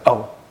just say,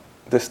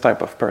 this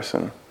type of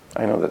person,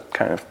 I know that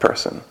kind of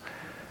person.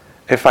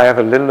 If I have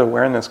a little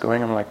awareness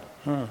going, I'm like,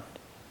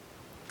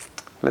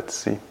 let's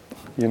see,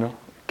 you know,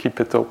 keep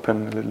it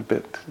open a little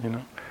bit, you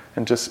know,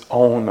 and just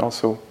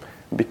also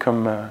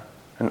become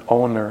an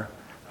owner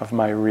of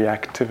my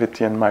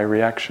reactivity and my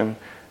reaction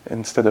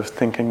instead of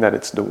thinking that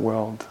it's the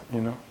world,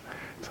 you know.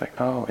 It's like,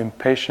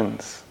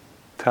 impatience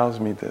tells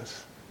me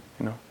this,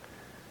 you know.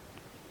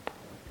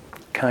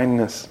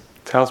 Kindness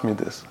tells me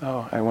this.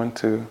 I want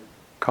to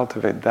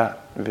cultivate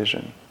that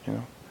vision, you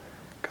know,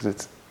 because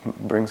it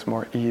brings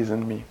more ease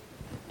in me.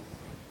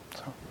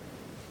 So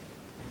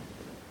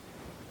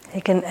I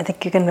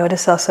think you can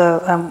notice also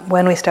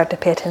when we start to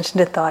pay attention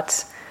to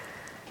thoughts,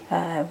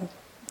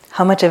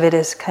 how much of it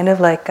is kind of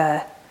like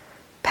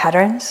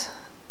patterns,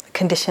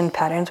 conditioned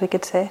patterns, we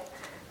could say.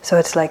 So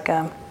it's like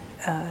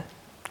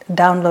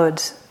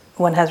downloads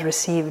one has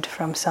received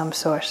from some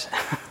source.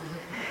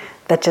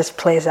 That just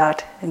plays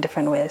out in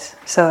different ways.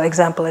 So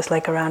example is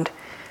like around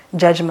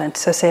judgment.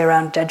 So say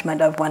around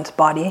judgment of one's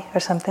body or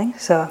something.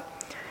 So,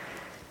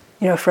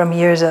 you know, from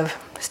years of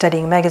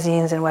studying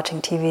magazines and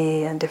watching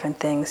TV and different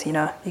things, you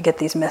know, you get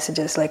these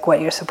messages like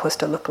what you're supposed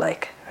to look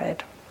like,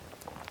 right?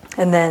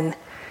 And then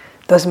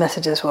those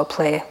messages will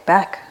play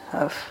back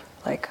of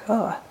like,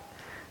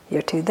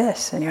 you're too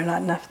this, and you're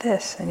not enough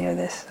this, and you're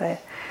this, right?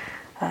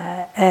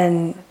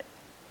 And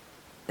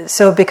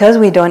so because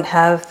we don't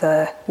have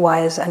the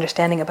wise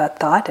understanding about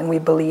thought and we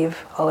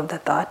believe all of the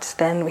thoughts,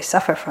 then we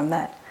suffer from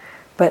that.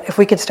 But if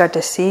we could start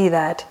to see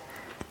that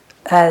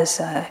as,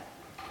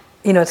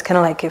 you know, it's kind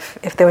of like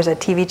if there was a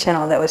TV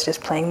channel that was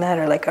just playing that,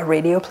 or like a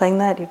radio playing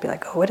that, you'd be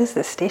like, what is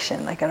this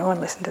station? Like, I don't want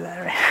to listen to that,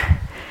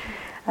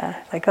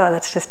 right?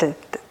 That's just a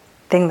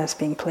thing that's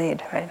being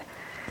played, right?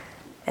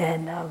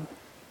 And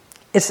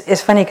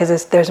it's funny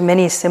because there's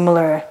many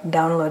similar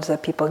downloads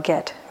that people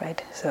get,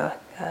 right? So,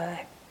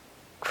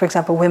 for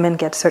example, women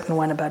get certain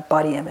one about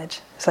body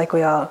image. It's like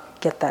we all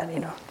get that, you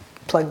know,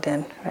 plugged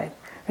in, right?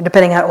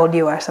 Depending how old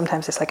you are,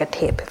 sometimes it's like a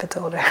tape if it's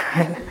older.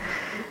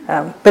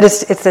 But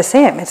it's the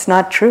same. It's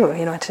not true.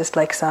 It's just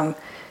like some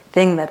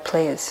thing that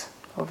plays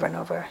over and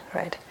over,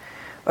 right?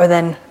 Or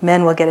then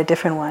men will get a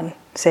different one,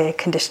 say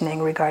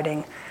conditioning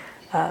regarding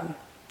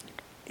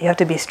you have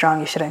to be strong,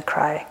 you shouldn't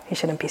cry, you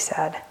shouldn't be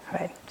sad,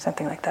 right?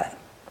 Something like that.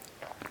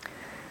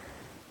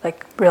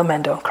 Like real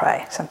men don't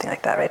cry, something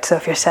like that, right? So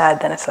if you're sad,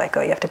 then it's like,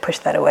 oh, you have to push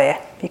that away.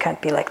 You can't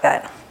be like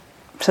that.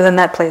 So then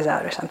that plays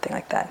out or something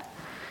like that.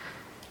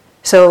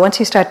 So once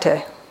you start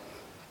to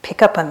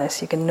pick up on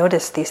this, you can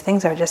notice these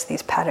things are just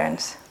these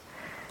patterns.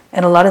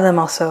 And a lot of them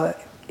also,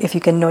 if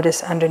you can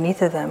notice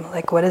underneath of them,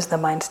 like what is the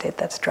mind state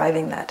that's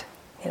driving that,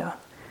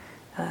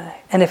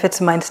 and if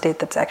it's a mind state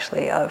that's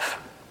actually of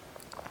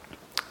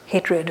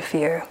hatred,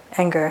 fear,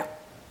 anger,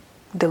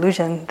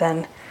 delusion,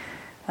 then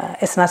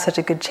it's not such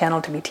a good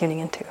channel to be tuning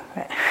into,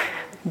 right?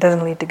 It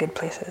doesn't lead to good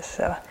places.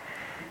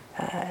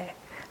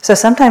 So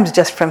sometimes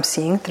just from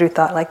seeing through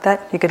thought like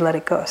that, you could let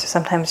it go. So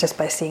sometimes just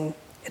by seeing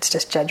it's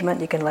just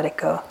judgment, you can let it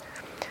go.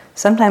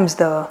 Sometimes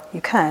though, you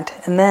can't,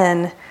 and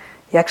then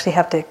you actually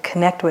have to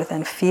connect with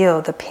and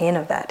feel the pain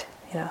of that.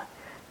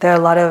 There are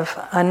a lot of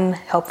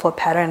unhelpful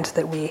patterns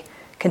that we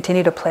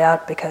continue to play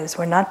out because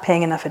we're not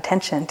paying enough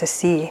attention to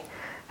see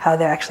how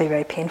they're actually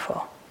very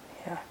painful.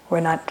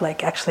 We're not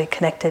like actually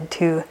connected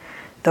to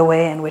the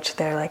way in which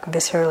they're like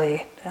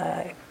viscerally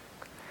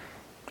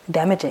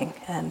damaging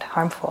and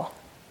harmful.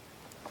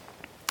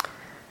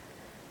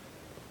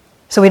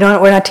 So we're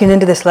not tuned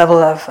into this level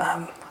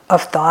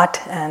of thought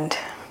and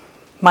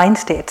mind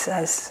states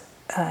as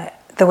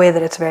the way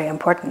that it's very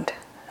important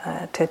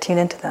to tune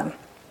into them.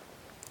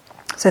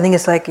 So I think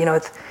it's like,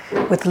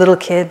 with little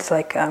kids,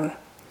 like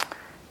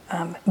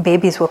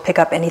babies will pick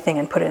up anything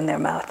and put it in their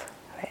mouth,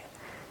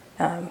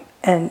 right?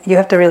 And you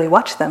have to really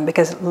watch them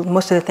because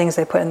most of the things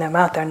they put in their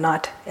mouth are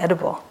not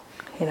edible,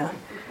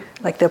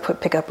 Like they'll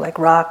pick up like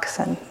rocks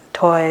and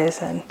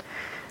toys and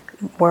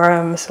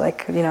worms,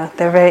 like,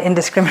 they're very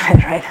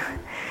indiscriminate, right?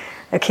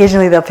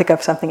 Occasionally they'll pick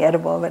up something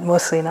edible, but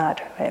mostly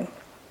not, right?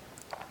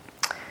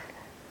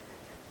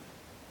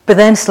 But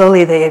then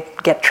slowly they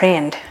get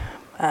trained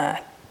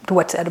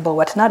what's edible,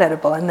 what's not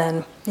edible, and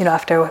then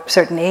after a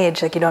certain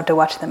age, like you don't have to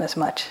watch them as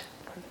much.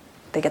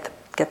 They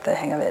get the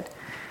hang of it.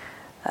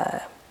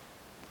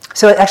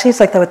 So actually, it's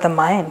like that with the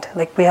mind.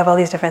 Like we have all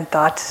these different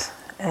thoughts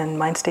and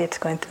mind states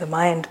going through the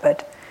mind,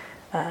 but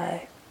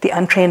the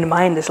untrained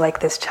mind is like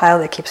this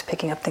child that keeps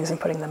picking up things and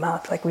putting them in the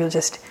mouth. Like we'll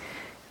just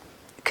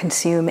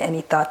consume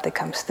any thought that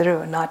comes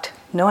through, not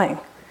knowing,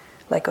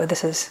 like, oh,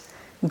 this is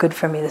good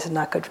for me, this is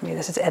not good for me,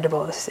 this is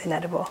edible, this is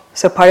inedible.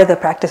 So part of the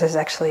practice is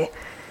actually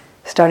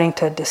starting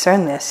to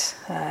discern this,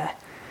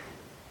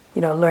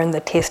 learn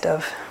the taste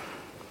of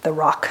the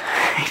rock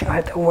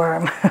or the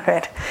worm,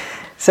 right?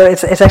 So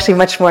it's actually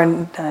much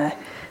more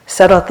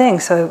subtle thing.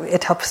 So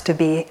it helps to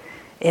be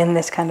in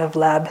this kind of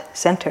lab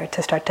center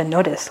to start to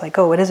notice, like,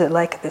 oh, what is it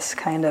like, this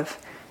kind of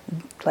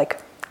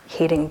like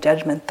hating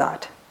judgment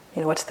thought?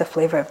 What's the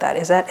flavor of that?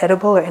 Is that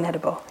edible or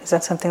inedible? Is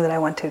that something that I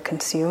want to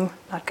consume,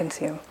 not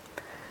consume?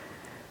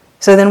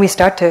 So then we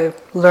start to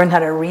learn how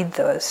to read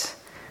those,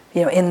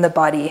 in the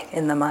body,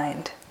 in the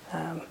mind.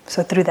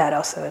 So through that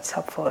also it's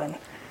helpful in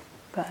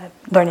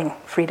learning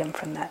freedom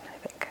from that, I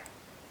think.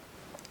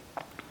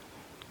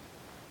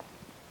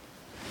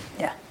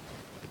 Yeah.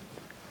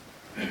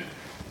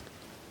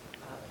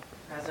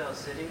 As I was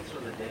sitting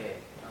through the day,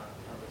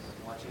 I was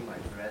watching my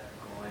breath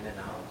go in and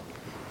out.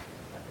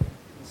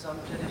 In some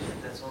tradition,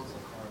 that's also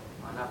called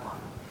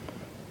anapana.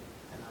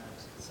 And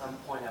at some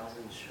point, I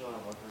wasn't sure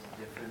what was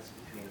the difference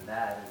between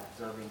that and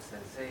observing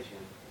sensation.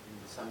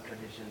 In some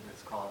traditions,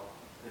 it's called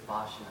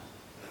vipassana.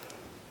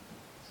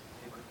 So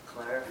if you could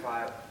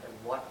clarify at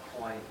what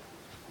point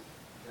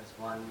does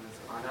one use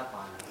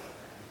anapana,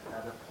 and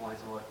at other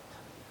points, what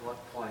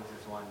point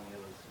does one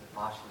use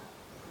vipassana?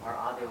 Or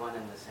are they one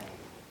and the same?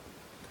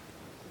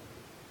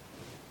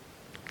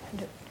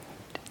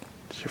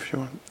 If you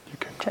want, you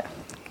can.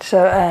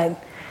 Sure.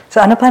 So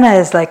Anapana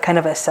is like kind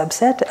of a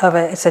subset of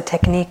it's a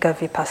technique of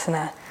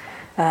vipassana.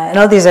 And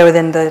all these are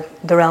within the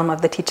realm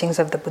of the teachings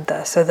of the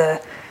Buddha. So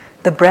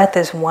the breath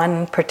is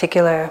one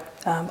particular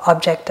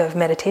object of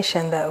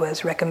meditation that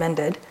was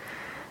recommended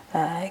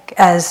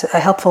as a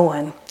helpful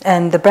one.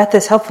 And the breath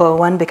is helpful,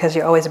 one, because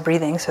you're always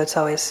breathing, so it's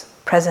always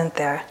present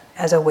there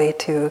as a way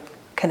to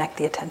connect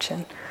the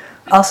attention.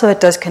 Also, it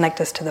does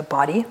connect us to the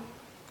body,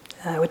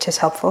 which is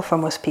helpful for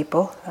most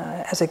people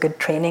as a good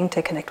training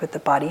to connect with the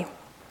body.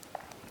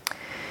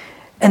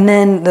 And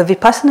then the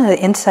vipassana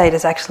insight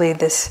is actually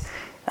this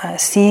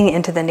seeing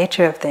into the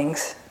nature of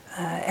things,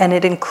 and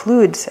it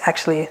includes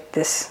actually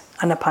this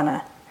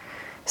anapana.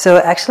 So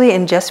actually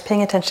in just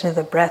paying attention to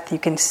the breath, you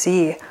can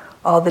see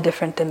all the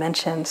different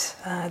dimensions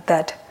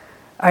that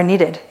are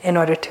needed in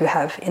order to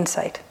have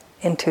insight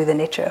into the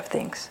nature of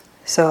things.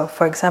 So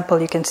for example,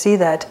 you can see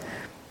that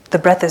the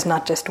breath is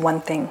not just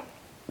one thing.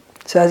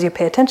 So as you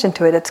pay attention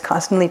to it, it's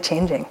constantly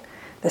changing.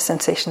 The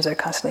sensations are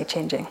constantly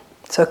changing.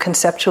 So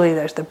conceptually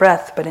there's the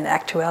breath, but in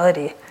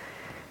actuality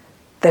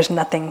there's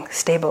nothing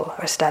stable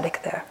or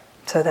static there.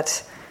 So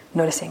that's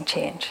noticing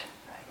change.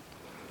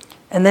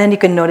 And then you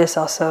can notice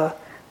also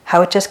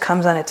how it just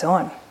comes on its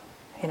own.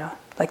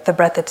 Like the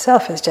breath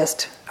itself is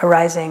just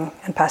arising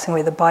and passing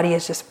away. The body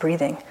is just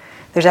breathing.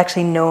 There's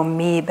actually no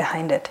me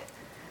behind it.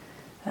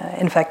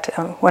 In fact,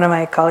 one of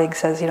my colleagues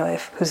says,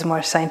 who's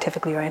more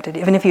scientifically oriented,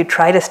 even if you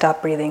try to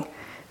stop breathing,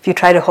 if you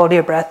try to hold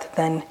your breath,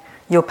 then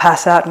you'll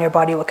pass out and your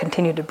body will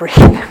continue to breathe.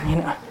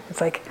 It's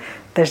like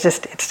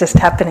it's just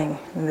happening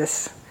in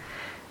this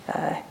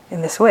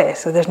way.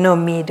 So there's no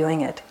me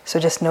doing it. So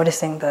just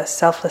noticing the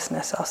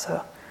selflessness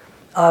also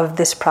of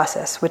this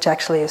process, which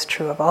actually is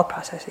true of all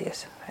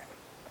processes. Right?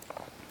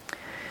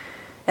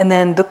 And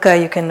then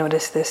dukkha, you can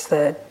notice this,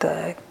 the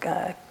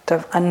sort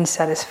of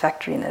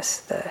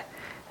unsatisfactoriness,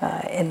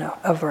 in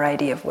a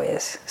variety of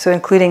ways. So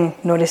including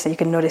you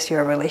can notice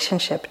your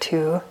relationship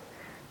to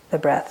the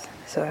breath.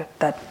 So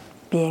that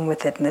being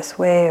with it in this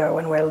way, or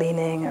when we're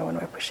leaning, or when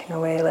we're pushing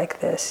away like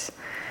this.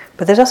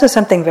 But there's also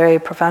something very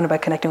profound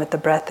about connecting with the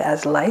breath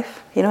as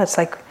life. It's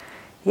like,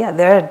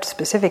 there are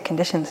specific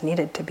conditions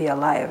needed to be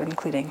alive,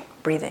 including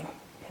breathing.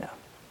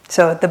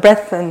 So the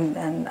breath and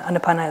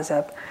Anapana is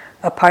a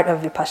part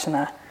of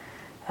Vipassana,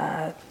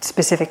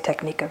 specific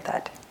technique of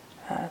that.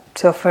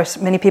 So for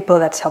many people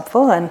that's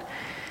helpful, and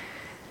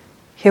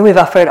here we've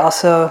offered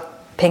also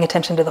paying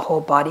attention to the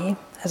whole body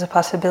as a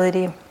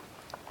possibility,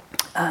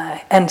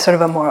 and sort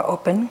of a more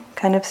open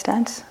kind of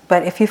stance.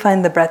 But if you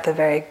find the breath a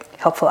very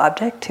helpful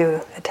object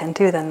to attend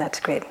to, then that's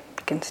great.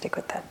 You can stick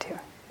with that too.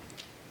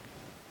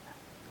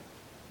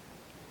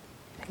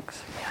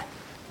 Thanks. Yeah.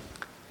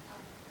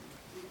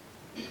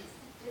 What's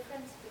the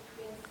difference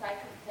between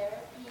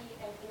psychotherapy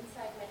and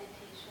insight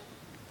meditation?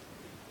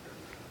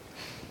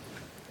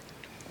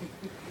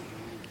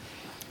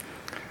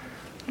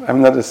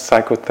 I'm not a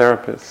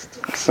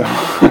psychotherapist, so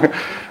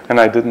and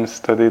I didn't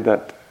study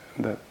that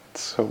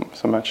so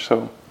much.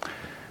 So,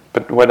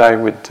 but what I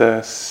would,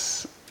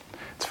 it's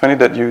funny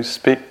that you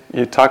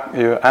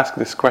ask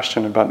this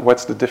question about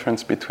what's the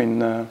difference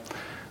between,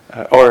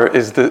 or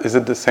is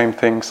it the same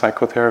thing,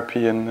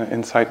 psychotherapy and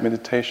insight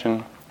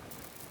meditation?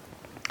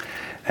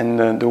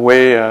 And the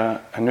way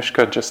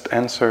Anushka just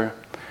answered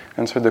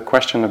the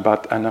question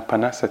about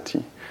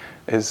anapanasati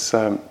is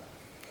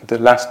the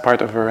last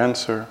part of her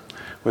answer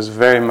was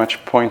very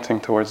much pointing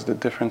towards the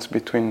difference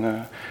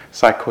between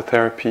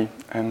psychotherapy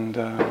and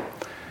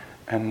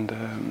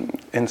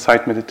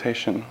insight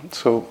meditation.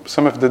 So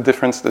some of the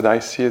difference that I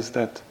see is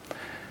that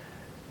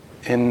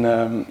in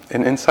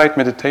insight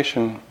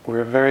meditation,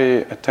 we're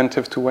very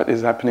attentive to what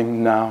is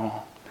happening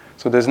now.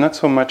 So there's not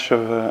so much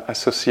of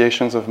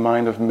associations of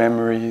mind, of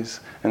memories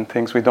and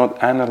things. We don't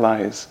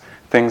analyze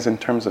things in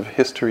terms of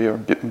history or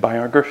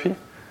biography.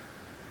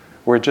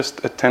 We're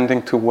just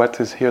attending to what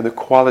is here, the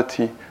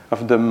quality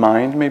of the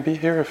mind maybe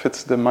here, if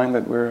it's the mind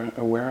that we're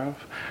aware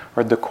of,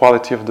 or the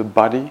quality of the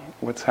body,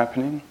 what's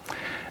happening.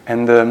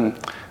 And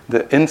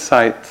the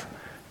insight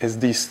is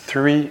these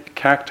three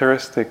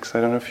characteristics.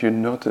 I don't know if you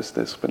noticed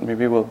this, but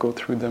maybe we'll go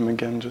through them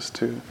again just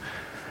to...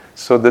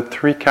 So the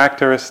three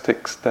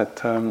characteristics that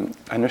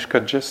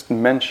Anushka just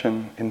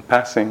mentioned in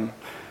passing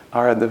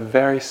are at the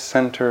very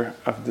center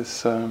of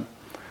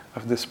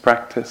this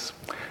practice.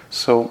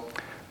 So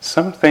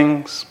some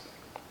things,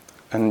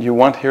 and you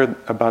won't hear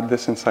about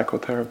this in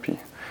psychotherapy,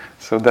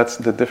 so that's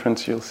the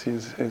difference you'll see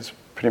is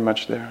pretty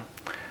much there.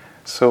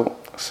 So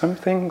some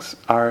things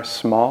are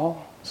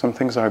small, some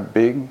things are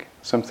big,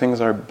 some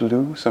things are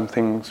blue, some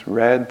things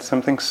red,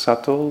 some things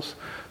subtle,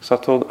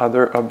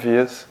 other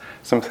obvious.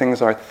 Some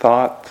things are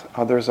thought,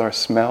 others are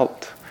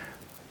smelt,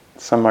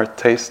 some are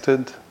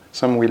tasted,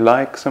 some we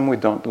like, some we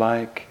don't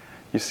like.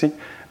 You see,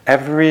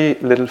 every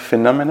little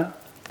phenomena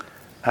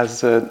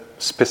has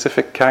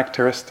specific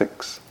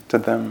characteristics to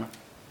them.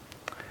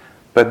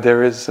 But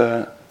there is,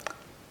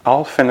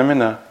 all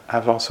phenomena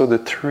have also the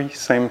three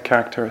same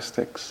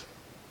characteristics.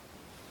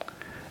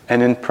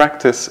 And in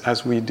practice,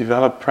 as we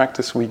develop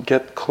practice, we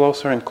get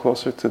closer and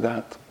closer to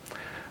that.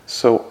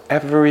 So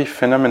every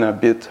phenomena,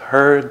 be it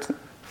heard,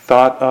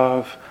 thought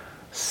of,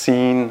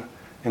 seen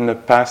in the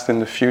past, in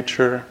the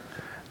future,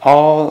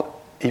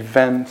 all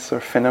events or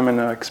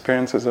phenomena,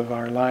 experiences of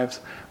our lives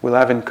will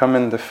have in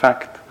common the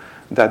fact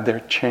that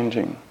they're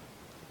changing,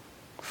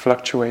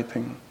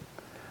 fluctuating.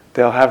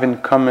 They'll have in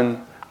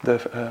common the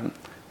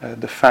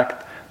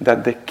fact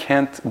that they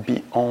can't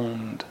be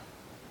owned.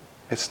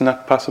 It's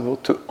not possible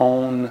to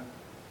own,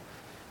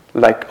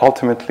 like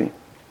ultimately,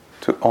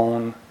 to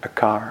own a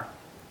car.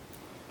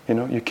 You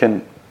know, you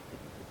can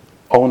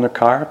own a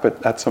car,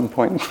 but at some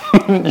point,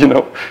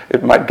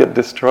 it might get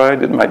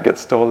destroyed, it might get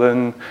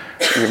stolen,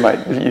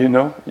 you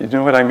know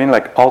what I mean?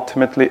 Like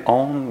ultimately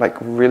own, like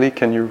really,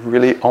 can you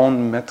really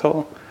own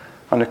metal?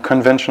 On a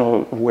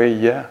conventional way,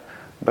 yeah,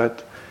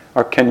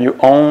 or can you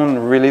own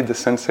really the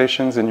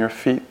sensations in your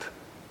feet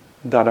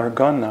that are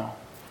gone now,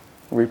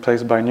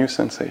 replaced by new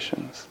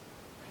sensations?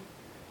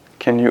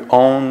 Can you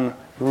own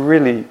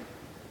really,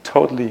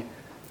 totally,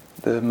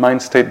 the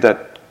mind state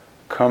that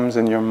comes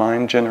in your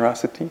mind,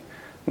 generosity?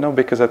 No,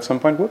 because at some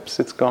point, whoops,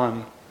 it's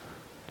gone.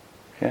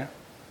 Yeah?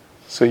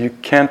 So you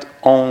can't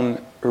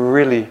own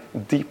really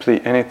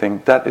deeply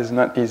anything, that is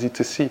not easy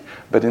to see.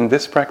 But in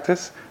this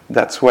practice,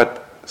 that's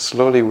what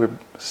slowly we're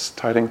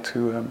starting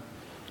to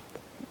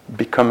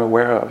become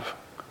aware of.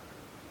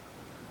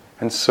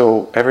 And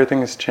so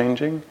everything is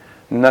changing.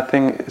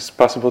 Nothing is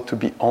possible to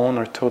be owned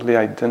or totally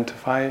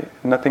identify.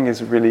 Nothing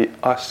is really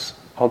us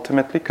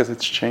ultimately because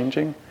it's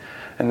changing.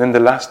 And then the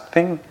last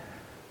thing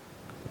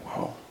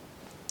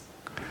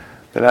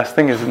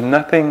is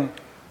nothing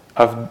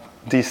of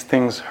these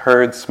things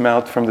heard,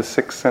 smelled from the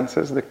six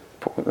senses, the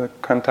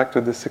contact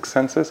with the six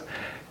senses,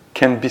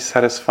 can be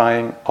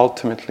satisfying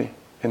ultimately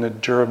in a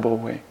durable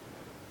way.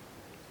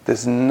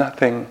 There's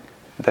nothing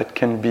that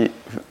can be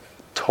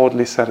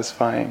totally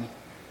satisfying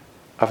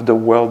of the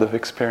world of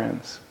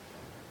experience.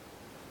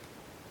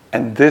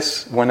 And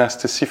this one has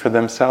to see for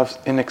themselves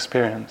in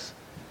experience.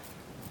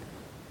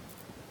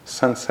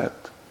 Sunset,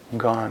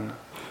 gone,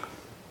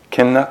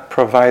 cannot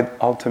provide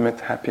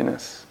ultimate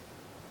happiness.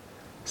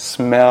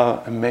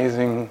 Smell,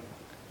 amazing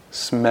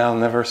smell,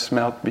 never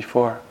smelled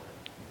before,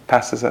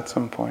 passes at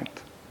some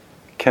point.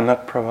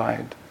 Cannot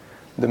provide.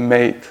 The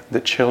mate,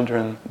 the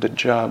children, the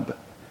job,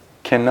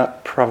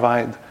 cannot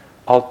provide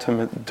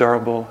ultimate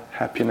durable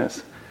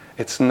happiness.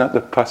 It's not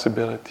a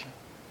possibility.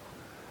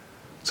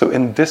 So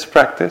in this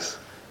practice,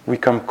 we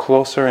come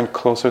closer and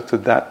closer to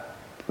that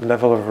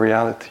level of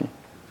reality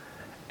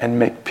and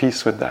make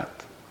peace with that.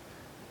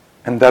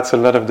 And that's a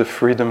lot of the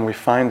freedom we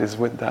find is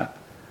with that.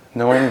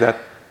 Knowing that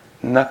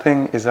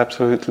nothing is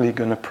absolutely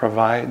going to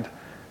provide,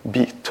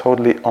 be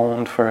totally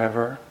owned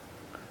forever,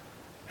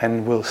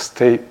 and will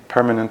stay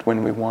permanent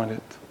when we want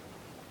it.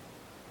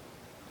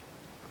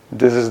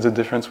 This is the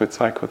difference with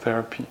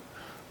psychotherapy,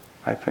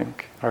 I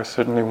think, or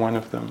certainly one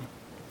of them.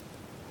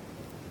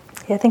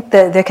 Yeah, I think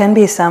that there can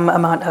be some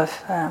amount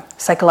of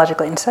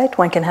psychological insight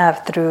one can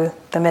have through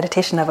the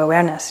meditation of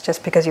awareness,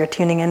 just because you're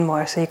tuning in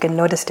more, so you can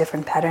notice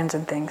different patterns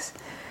and things.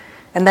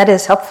 And that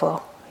is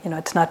helpful.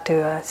 It's not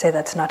to say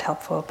that's not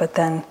helpful, but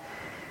then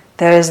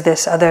there is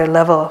this other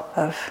level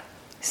of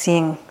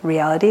seeing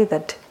reality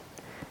that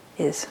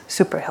is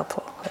super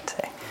helpful, let's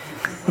say.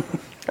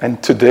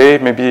 And today,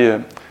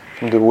 maybe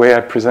from the way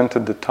I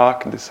presented the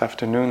talk this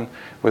afternoon,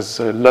 was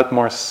a lot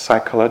more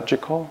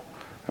psychological.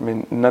 I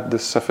mean, not the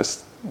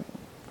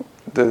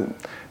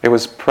it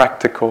was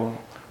practical,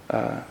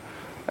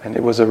 and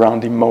it was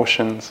around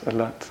emotions a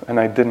lot. And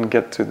I didn't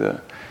get to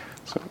the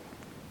sort of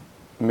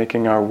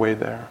making our way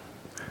there,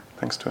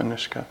 thanks to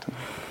Anushka tonight.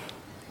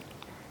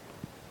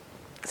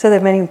 So there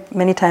are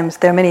many times,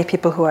 there are many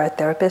people who are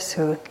therapists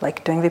who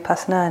like doing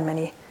Vipassana, and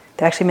there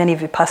are actually many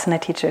Vipassana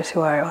teachers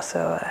who are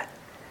also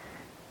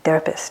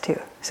therapists too.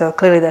 So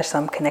clearly there's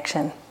some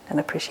connection and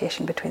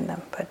appreciation between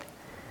them. But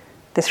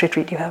this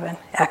retreat you have an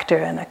actor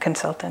and a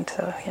consultant,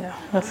 so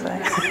that's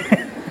nice.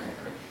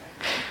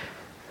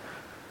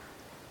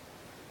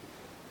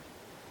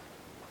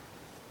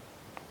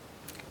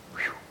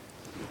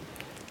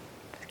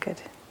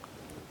 Good.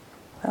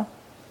 Well.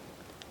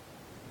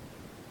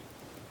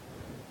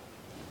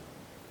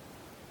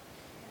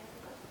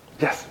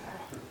 Yes.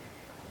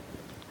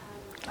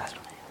 Last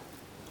one.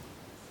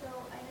 So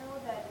I know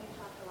that you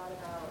talked a lot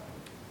about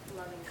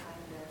loving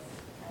kindness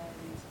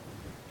and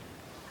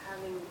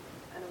having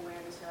an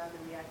awareness around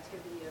the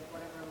reactivity of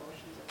whatever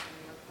emotions are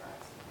coming up for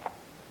us.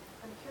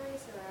 I'm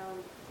curious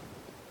around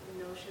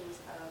the notions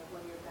of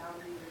when your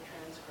boundaries are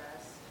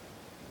transgressed,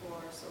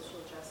 or social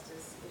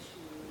justice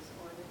issues,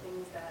 or the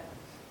things that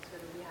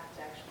sort of we have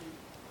to actually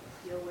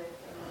deal with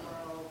in the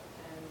world,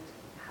 and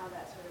how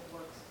that sort of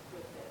works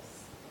with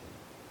this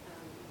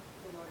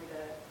in order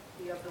to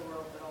be of the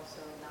world but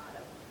also not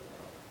of the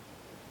world.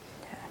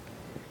 Yeah.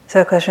 So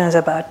the question is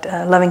about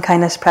loving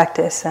kindness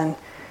practice and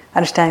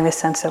understanding this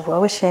sense of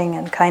well-wishing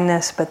and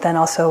kindness, but then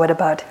also what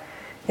about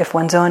if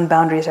one's own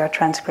boundaries are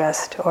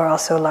transgressed, or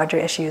also larger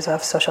issues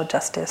of social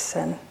justice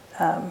and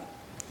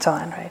so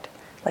on, right?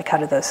 Like how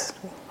do those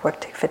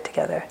fit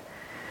together?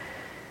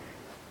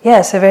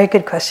 Yeah, it's a very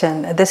good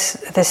question.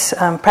 This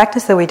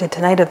practice that we did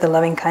tonight of the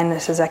loving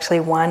kindness is actually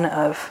one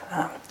of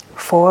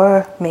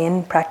 4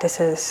 main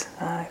practices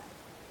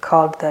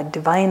called the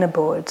divine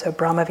abodes or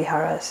Brahma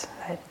Viharas.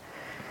 Right?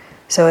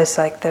 So it's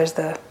like there's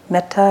the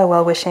metta,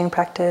 well-wishing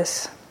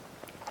practice.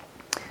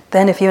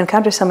 Then if you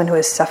encounter someone who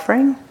is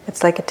suffering,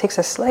 it's like it takes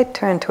a slight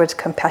turn towards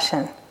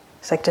compassion.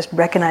 It's like just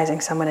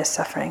recognizing someone is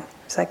suffering.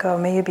 It's like, oh,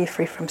 may you be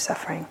free from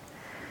suffering.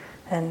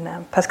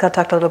 And Pascal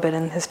talked a little bit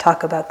in his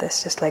talk about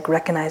this, just like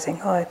recognizing,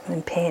 oh, I'm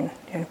in pain,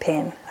 you're in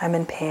pain, I'm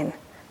in pain,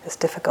 it's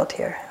difficult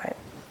here, right?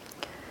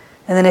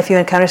 And then if you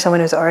encounter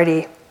someone who's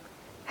already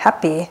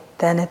happy,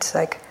 then it's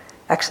like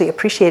actually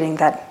appreciating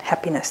that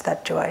happiness,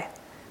 that joy.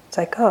 It's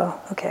like, oh,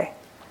 okay.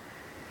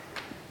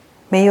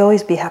 May you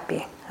always be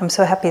happy. I'm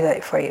so happy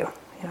that for you,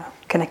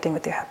 connecting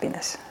with your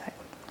happiness. Right?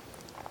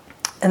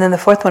 And then the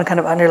 4th one, kind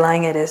of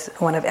underlying it, is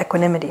one of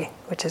equanimity,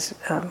 which is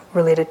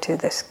related to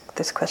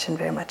this question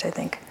very much, I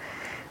think.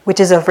 Which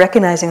is of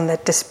recognizing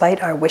that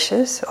despite our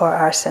wishes or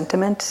our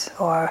sentiments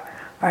or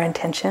our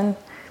intention,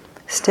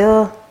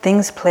 still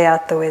things play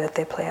out the way that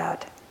they play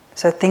out.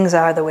 So things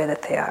are the way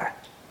that they are.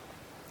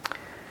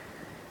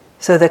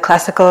 So the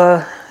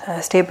classical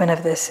statement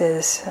of this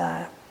is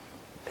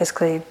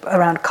basically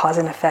around cause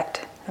and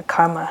effect,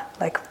 karma,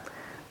 like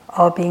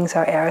all beings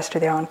are heirs to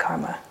their own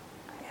karma.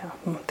 You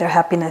know, their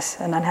happiness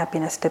and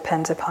unhappiness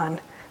depends upon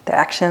their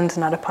actions,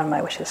 not upon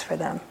my wishes for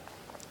them.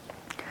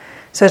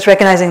 So it's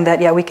recognizing that,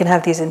 yeah, we can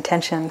have these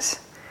intentions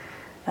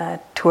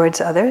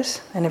towards others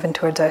and even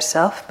towards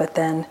ourselves, but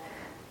then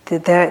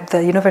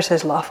the universe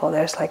is lawful.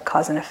 There's like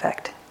cause and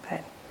effect,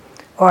 right?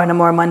 Or on a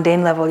more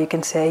mundane level, you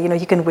can say, you know,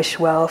 you can wish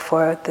well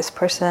for this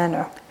person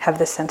or have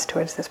this sense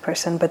towards this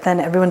person, but then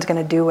everyone's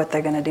going to do what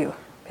they're going to do,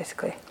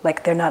 basically.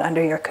 Like they're not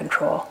under your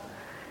control.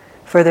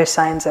 Further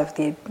signs of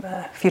the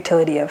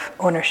futility of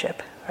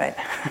ownership, right?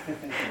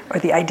 Or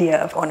the idea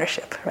of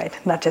ownership, right?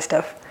 Not just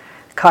of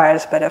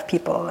cars, but of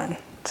people and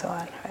so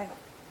on, right?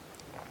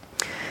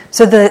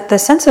 So the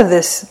sense of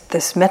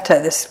this metta,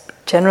 this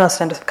general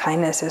sense of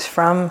kindness, is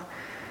from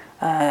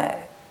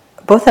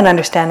both an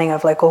understanding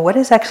of like, well, what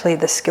is actually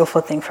the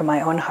skillful thing for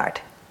my own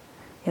heart?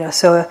 You know,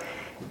 so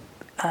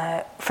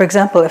for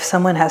example, if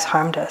someone has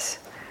harmed us,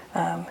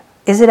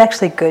 is it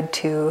actually good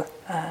to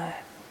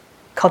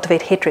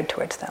cultivate hatred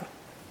towards them?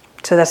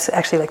 So that's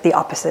actually like the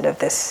opposite of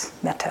this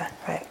metta,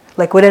 right?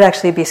 Like, would it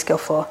actually be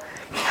skillful,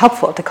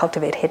 helpful to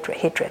cultivate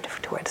hatred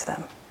towards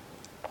them?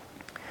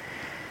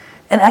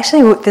 And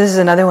actually, this is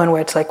another one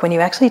where it's like when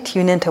you actually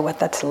tune into what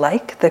that's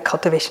like, the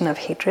cultivation of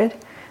hatred,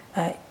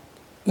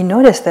 you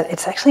notice that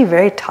it's actually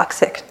very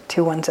toxic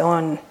to one's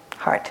own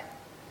heart,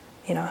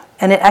 you know,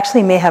 and it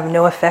actually may have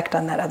no effect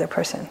on that other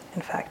person,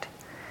 in fact.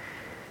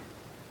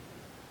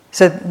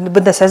 So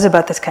Buddha says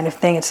about this kind of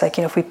thing, it's like,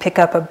 you know, if we pick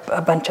up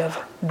a bunch of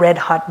red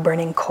hot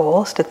burning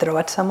coals to throw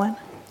at someone,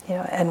 you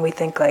know, and we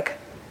think like,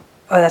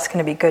 oh, that's going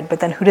to be good, but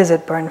then who does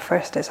it burn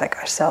first? Is like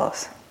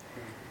ourselves.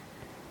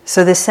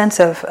 So this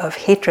sense of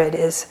hatred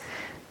is,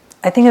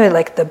 I think of it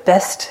like the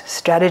best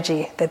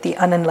strategy that the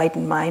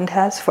unenlightened mind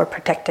has for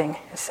protecting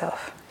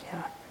itself. You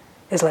know,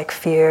 is like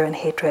fear and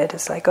hatred.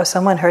 It's like, oh,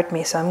 someone hurt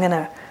me, so I'm going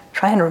to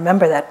try and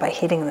remember that by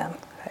hating them.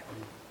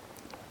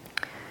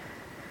 Right?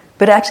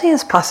 But actually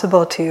it's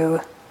possible to,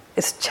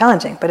 it's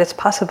challenging, but it's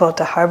possible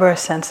to harbor a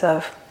sense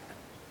of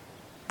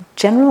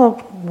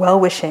general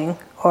well-wishing,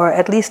 or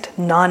at least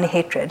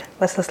non-hatred.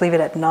 Let's just leave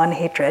it at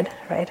non-hatred,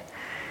 right,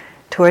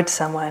 towards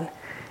someone.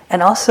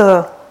 And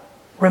also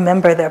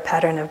remember their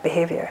pattern of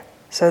behavior,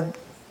 so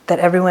that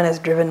everyone is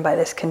driven by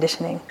this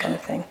conditioning kind of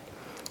thing.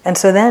 And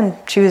so then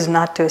choose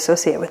not to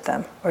associate with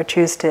them, or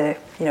choose to,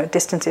 you know,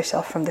 distance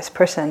yourself from this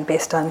person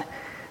based on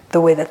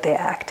the way that they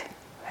act.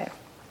 Right?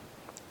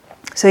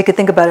 So you could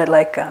think about it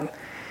like,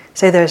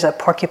 say there's a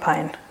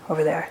porcupine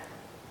over there,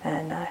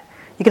 and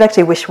you could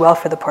actually wish well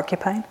for the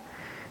porcupine,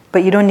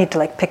 but you don't need to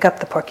like pick up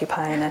the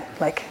porcupine and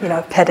like, you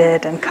know, pet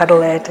it and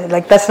cuddle it.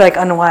 Like that's like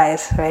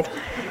unwise, right?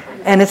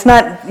 And it's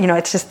not, you know,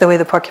 it's just the way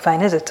the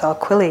porcupine is. It's all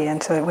quilly,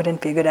 and so it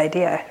wouldn't be a good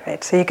idea,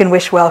 right? So you can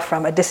wish well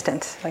from a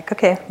distance. Like,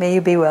 okay, may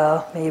you be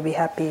well, may you be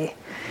happy,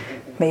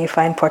 may you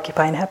find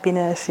porcupine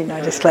happiness, you know,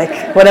 just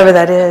like whatever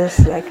that is.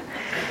 Like,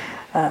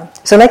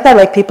 so like that,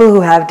 like people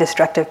who have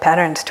destructive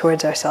patterns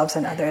towards ourselves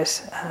and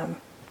others,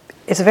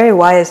 it's very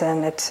wise,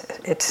 and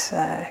it's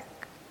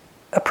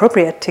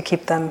appropriate to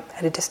keep them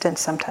at a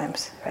distance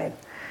sometimes, right?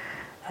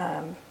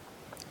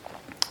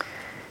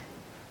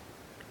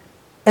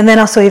 And then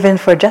also even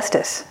for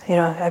justice, you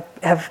know,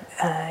 I have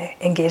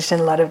engaged in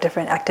a lot of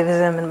different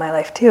activism in my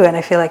life too, and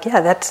I feel like,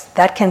 yeah,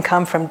 that can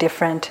come from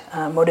different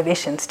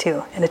motivations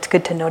too, and it's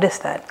good to notice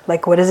that.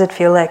 Like, what does it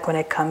feel like when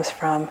it comes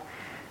from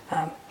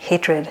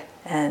hatred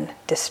and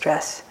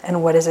distress,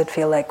 and what does it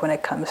feel like when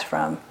it comes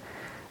from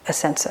a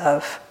sense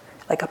of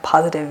like a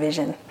positive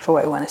vision for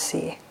what we want to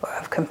see, or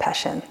of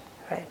compassion,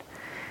 right?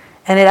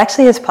 And it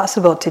actually is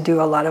possible to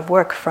do a lot of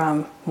work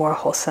from more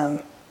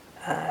wholesome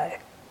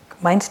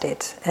mind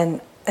states, and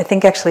I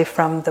think actually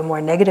from the more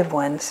negative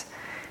ones,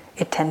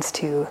 it tends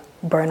to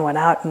burn one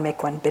out and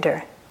make one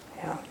bitter.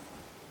 You know?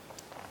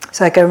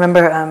 So like I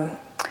remember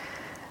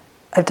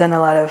I've done a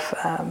lot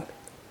of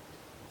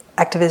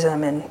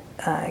activism in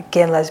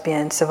gay and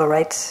lesbian civil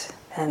rights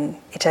and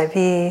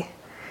HIV,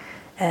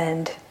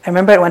 and I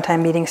remember at one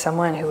time meeting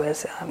someone who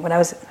was, when I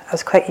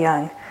was quite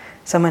young,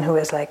 someone who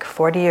was like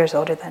 40 years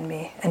older than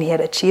me, and he had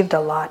achieved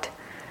a lot.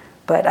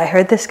 But I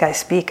heard this guy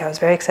speak. I was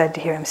very excited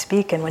to hear him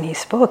speak. And when he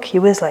spoke, he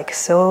was like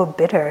so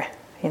bitter,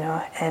 you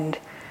know, and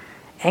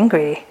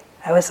angry.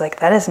 I was like,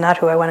 that is not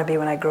who I want to be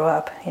when I grow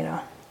up, you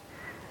know.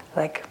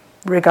 Like,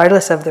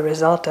 regardless of the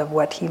result of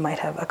what he might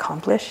have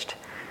accomplished,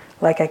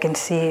 like I can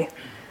see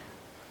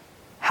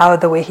how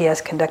the way he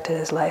has conducted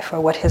his life, or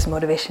what his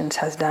motivations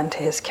has done to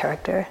his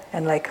character.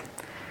 And like,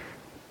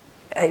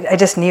 I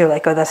just knew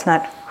like, oh, that's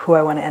not who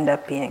I want to end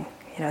up being.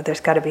 You know, there's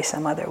got to be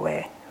some other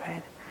way.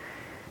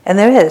 And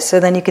there is.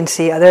 So then you can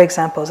see other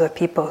examples of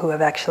people who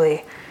have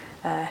actually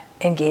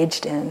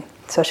engaged in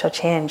social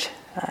change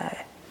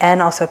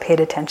and also paid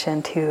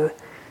attention to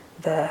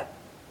the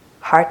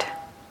heart,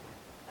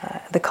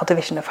 the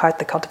cultivation of heart,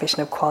 the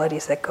cultivation of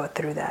qualities that go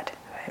through that.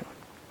 Right?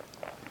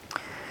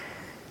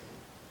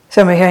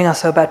 So we're hearing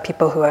also about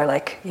people who are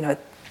like, you know,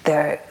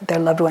 their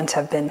loved ones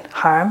have been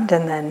harmed,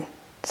 and then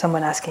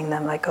someone asking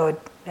them like, "Oh,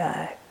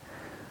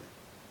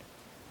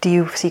 do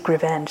you seek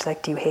revenge?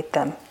 Like, do you hate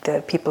them,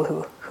 the people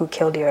who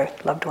killed your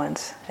loved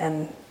ones?"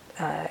 And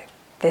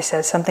they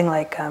said something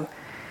like,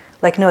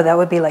 "No, that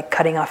would be like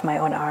cutting off my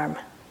own arm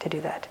to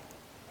do that.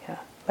 Yeah,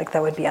 like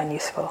that would be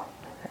unuseful."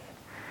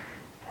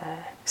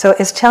 So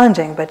it's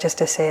challenging, but just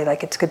to say,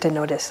 like, it's good to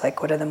notice,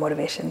 like, what are the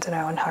motivations in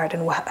our own heart,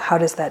 and how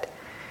does that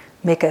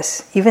make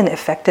us even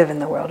effective in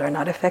the world or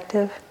not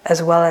effective,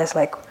 as well as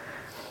like,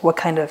 what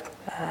kind of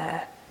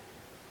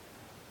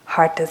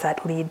heart does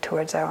that lead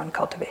towards our own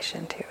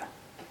cultivation too.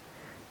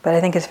 But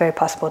I think it's very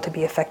possible to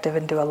be effective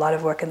and do a lot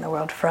of work in the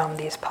world from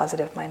these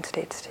positive mind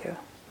states too.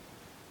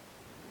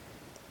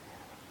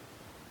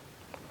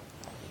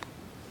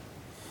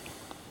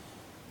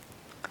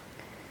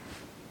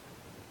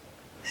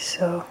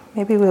 So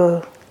maybe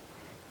we'll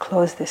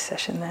close this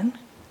session then.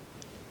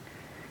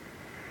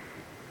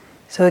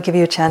 So it'll give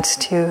you a chance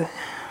to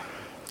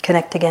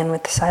connect again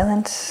with the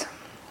silence,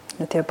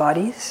 with your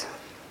bodies.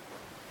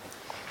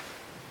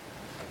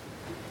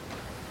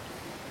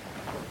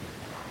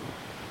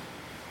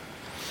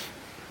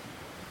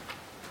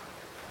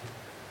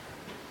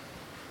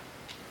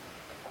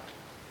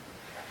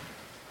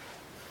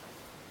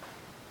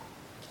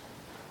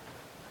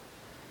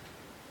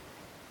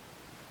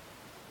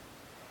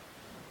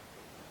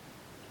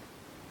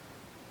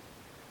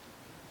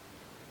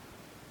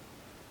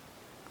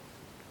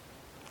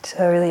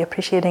 So really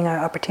appreciating our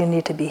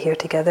opportunity to be here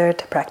together,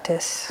 to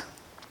practice,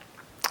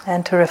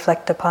 and to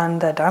reflect upon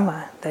the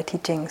Dharma, the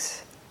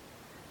teachings,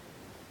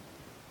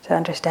 to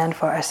understand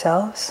for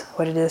ourselves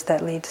what it is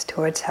that leads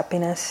towards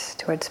happiness,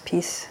 towards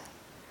peace,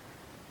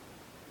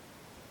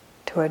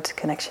 towards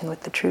connection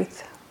with the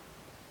truth.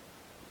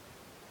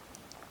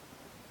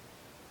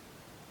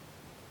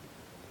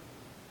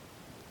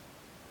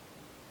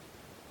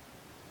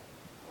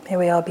 May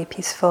we all be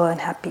peaceful and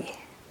happy.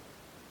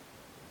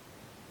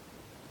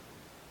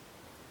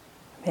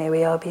 May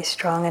we all be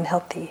strong and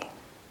healthy.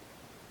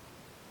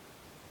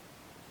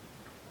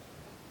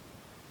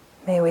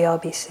 May we all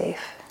be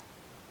safe.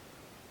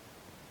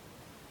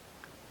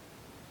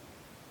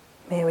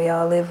 May we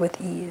all live with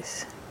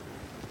ease.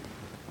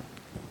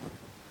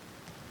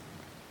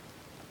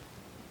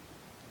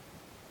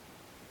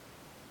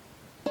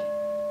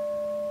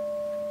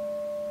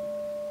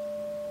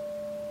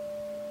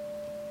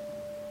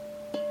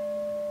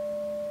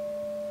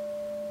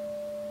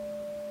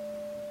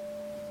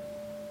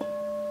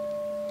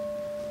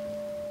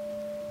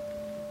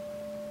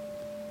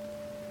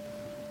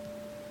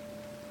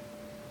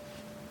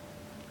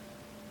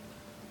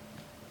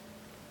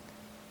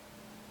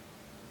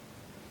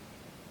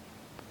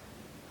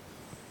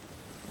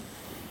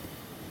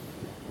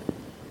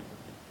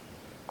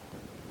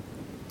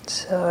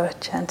 So a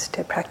chance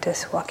to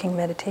practice walking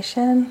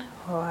meditation,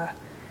 or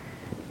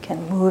you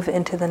can move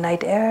into the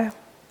night air.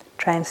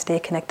 Try and stay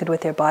connected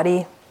with your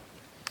body.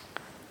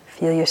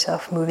 Feel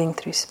yourself moving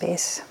through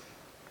space.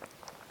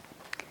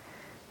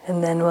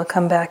 And then we'll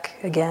come back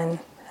again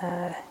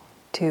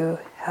to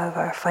have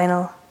our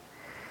final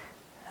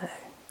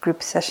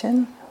group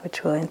session,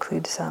 which will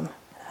include some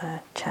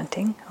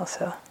chanting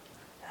also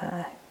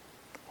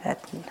at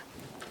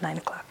 9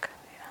 o'clock.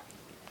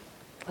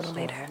 A little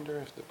later. I wonder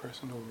if the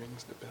person who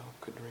rings the bell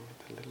could ring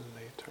it a little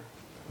later,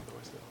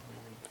 otherwise they'll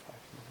ring in 5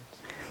 minutes.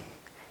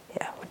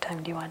 Yeah, what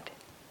time do you want?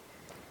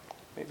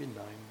 Maybe 9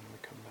 when we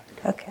come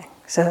back. Okay,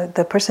 so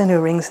the person who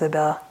rings the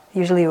bell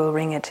usually will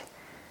ring it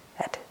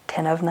at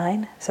 10 of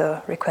 9,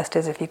 so request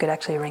is if you could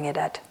actually ring it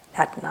at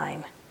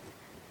 9.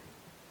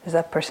 Is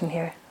that person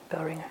here,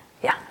 bell ringer?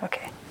 Yeah,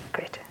 okay,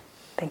 great,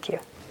 thank you.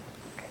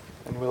 Okay.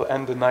 And we'll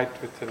end the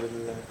night with a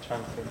little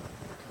chanting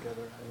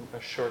together, and a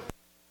short